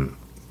 eating,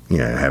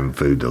 having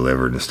food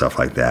delivered and stuff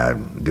like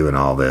that, doing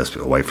all this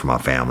away from my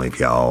family if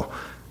y'all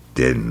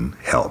didn't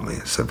help me.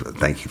 So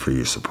thank you for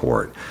your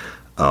support.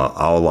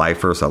 All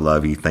lifers, I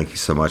love you. Thank you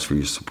so much for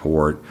your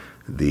support.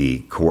 The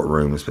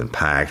courtroom has been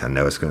packed. I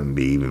know it's going to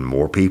be even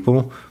more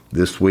people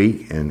this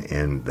week,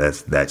 and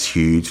that's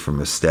huge for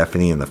Miss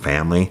Stephanie and the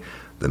family.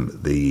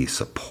 The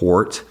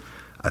support,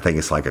 I think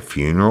it's like a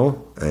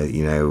funeral.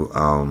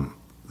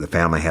 The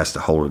family has to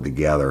hold it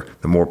together.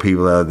 The more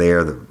people that are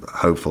there,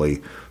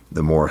 hopefully,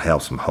 the more it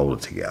helps them hold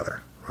it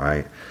together,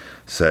 right?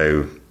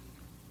 So,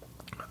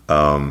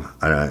 I'm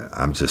not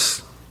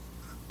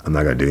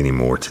going to do any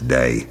more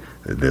today.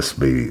 This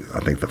will be, I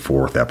think, the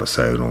 4th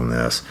episode on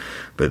this.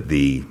 But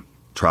the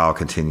trial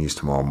continues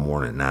tomorrow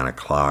morning at 9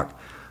 o'clock.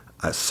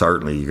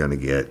 Certainly, you're going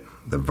to get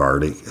the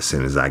verdict as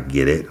soon as I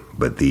get it.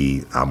 But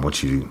I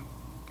want you,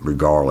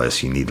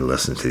 regardless, you need to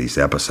listen to these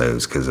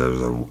episodes because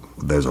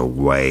there's a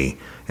way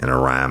and a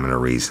rhyme and a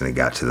reason it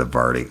got to the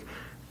verdict.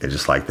 It's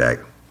just like that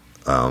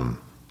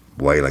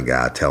Wayland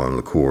guy telling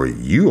LaCour,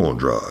 you on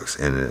drugs,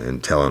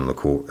 and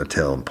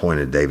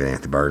pointing at David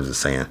Anthony Burns and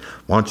saying,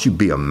 why don't you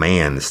be a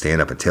man to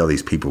stand up and tell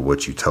these people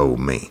what you told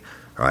me,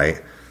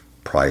 right?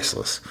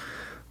 Priceless.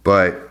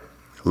 But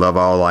love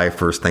all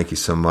lifers. Thank you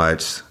so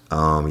much.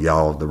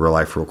 Y'all, the Real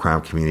Life Real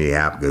Crime Community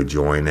app, go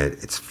join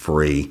it. It's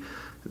free.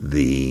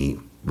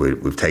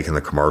 We've taken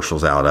the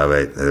commercials out of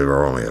it. There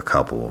are only a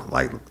couple,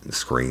 like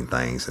screen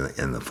things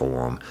in the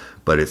forum.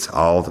 But it's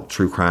all the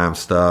true crime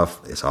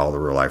stuff. It's all the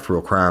Real Life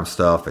Real Crime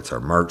stuff. It's our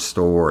merch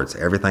store. It's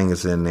everything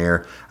is in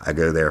there. I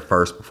go there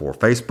first before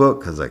Facebook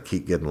because I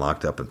keep getting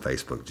locked up in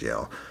Facebook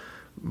jail.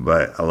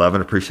 But I love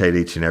and appreciate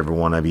each and every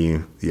one of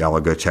you. Y'all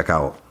will go check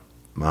out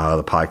my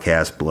other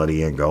podcast,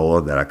 Bloody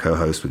Angola, that I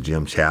co-host with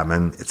Jim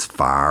Chapman. It's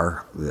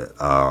fire.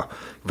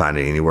 Find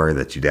it anywhere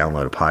that you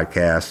download a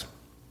podcast.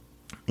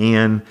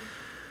 And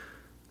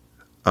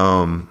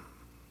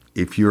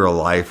if you're a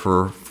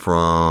lifer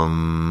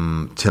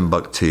from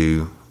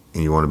Timbuktu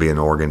and you want to be an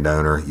organ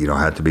donor, you don't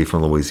have to be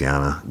from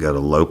Louisiana. Go to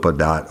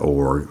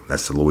LOPA.org.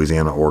 That's the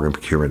Louisiana Organ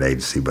Procurement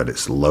Agency, but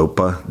it's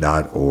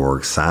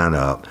LOPA.org. Sign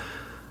up.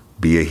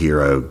 Be a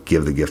hero.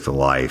 Give the gift of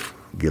life.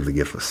 Give the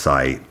gift of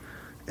sight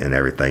and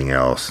everything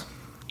else.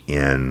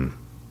 And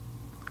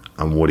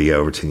I'm Woody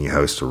Overton, your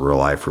host of Real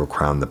Life, Real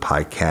Crime, the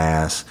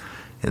podcast.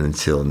 And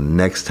until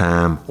next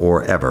time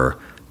or ever,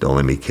 don't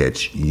let me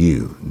catch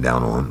you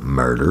down on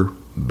Murder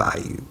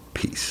Bayou.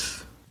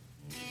 Peace.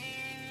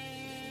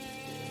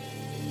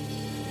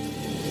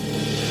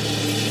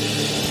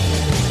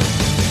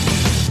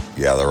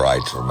 You have the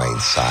right to remain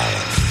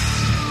silent.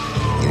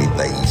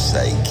 Anything you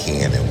say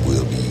can and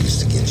will be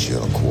used against you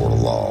in a court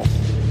of law.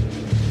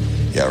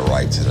 You have a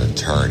right to an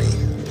attorney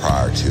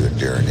prior to and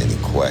during any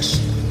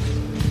question.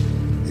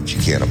 If you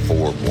can't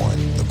afford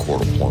one, the court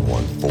will appoint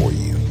one for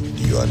you.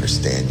 Do you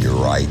understand your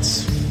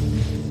rights?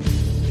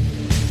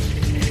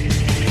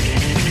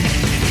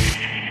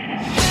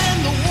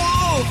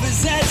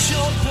 Is at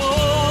your door.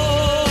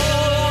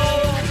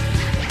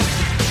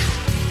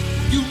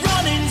 Your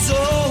running's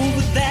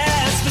over,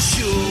 that's for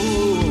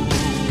sure.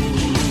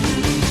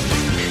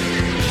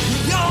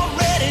 He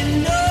already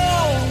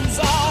knows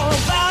all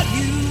about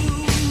you.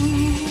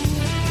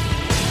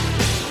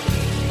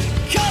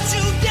 Cut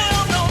you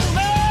down on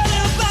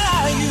Murder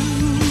Bayou.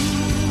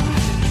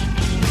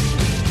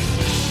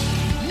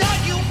 Now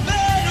you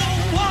better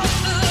walk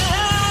the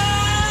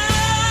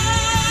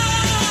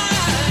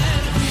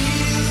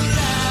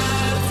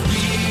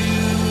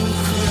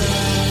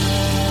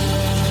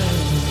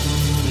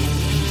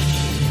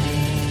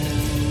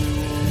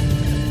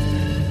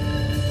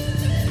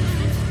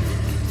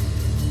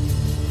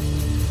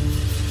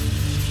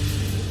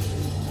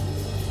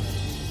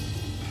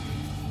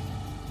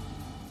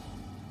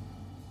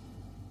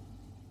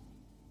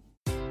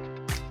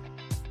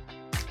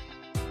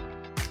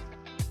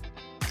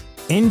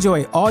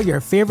Enjoy all your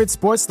favorite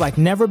sports like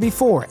never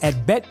before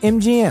at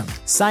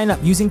BetMGM. Sign up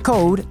using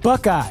code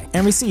Buckeye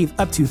and receive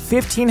up to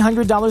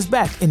 $1,500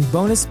 back in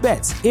bonus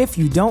bets if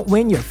you don't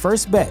win your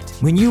first bet.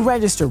 When you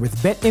register with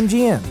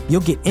BetMGM, you'll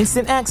get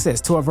instant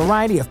access to a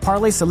variety of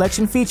parlay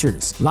selection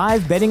features,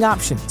 live betting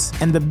options,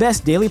 and the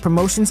best daily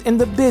promotions in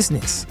the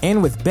business.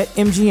 And with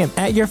BetMGM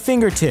at your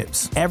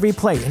fingertips, every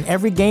play and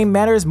every game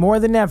matters more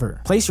than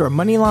ever. Place your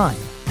money line,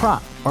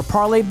 prop, or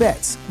parlay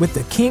bets with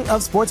the king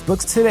of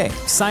sportsbooks today.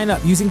 Sign up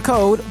using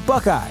code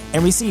Buckeye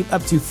and receive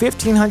up to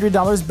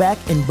 $1,500 back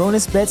in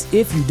bonus bets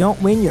if you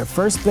don't win your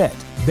first bet.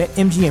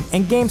 BetMGM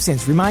and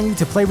GameSense remind you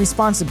to play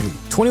responsibly.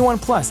 21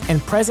 plus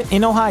and present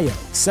in Ohio,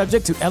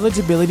 subject to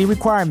eligibility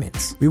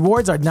requirements.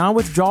 Rewards are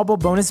non-withdrawable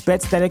bonus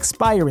bets that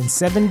expire in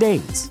 7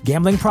 days.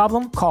 Gambling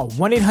problem? Call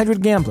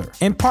 1-800-GAMBLER.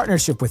 In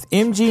partnership with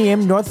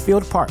MGM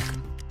Northfield Park.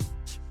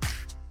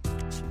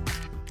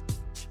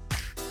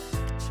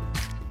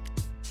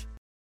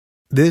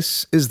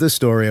 This is the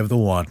story of the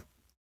one.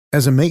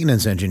 As a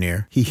maintenance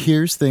engineer, he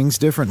hears things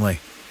differently.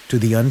 To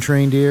the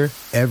untrained ear,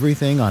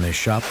 everything on his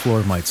shop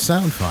floor might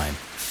sound fine,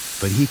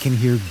 but he can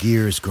hear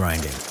gears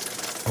grinding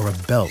or a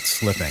belt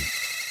slipping.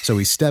 So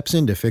he steps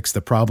in to fix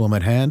the problem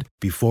at hand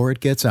before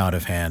it gets out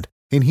of hand.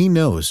 And he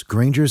knows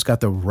Grainger's got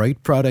the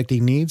right product he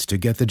needs to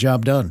get the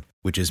job done,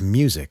 which is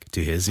music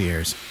to his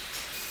ears.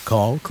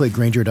 Call, click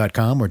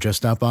Grainger.com, or just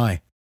stop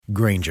by.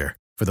 Grainger,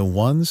 for the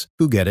ones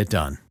who get it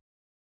done.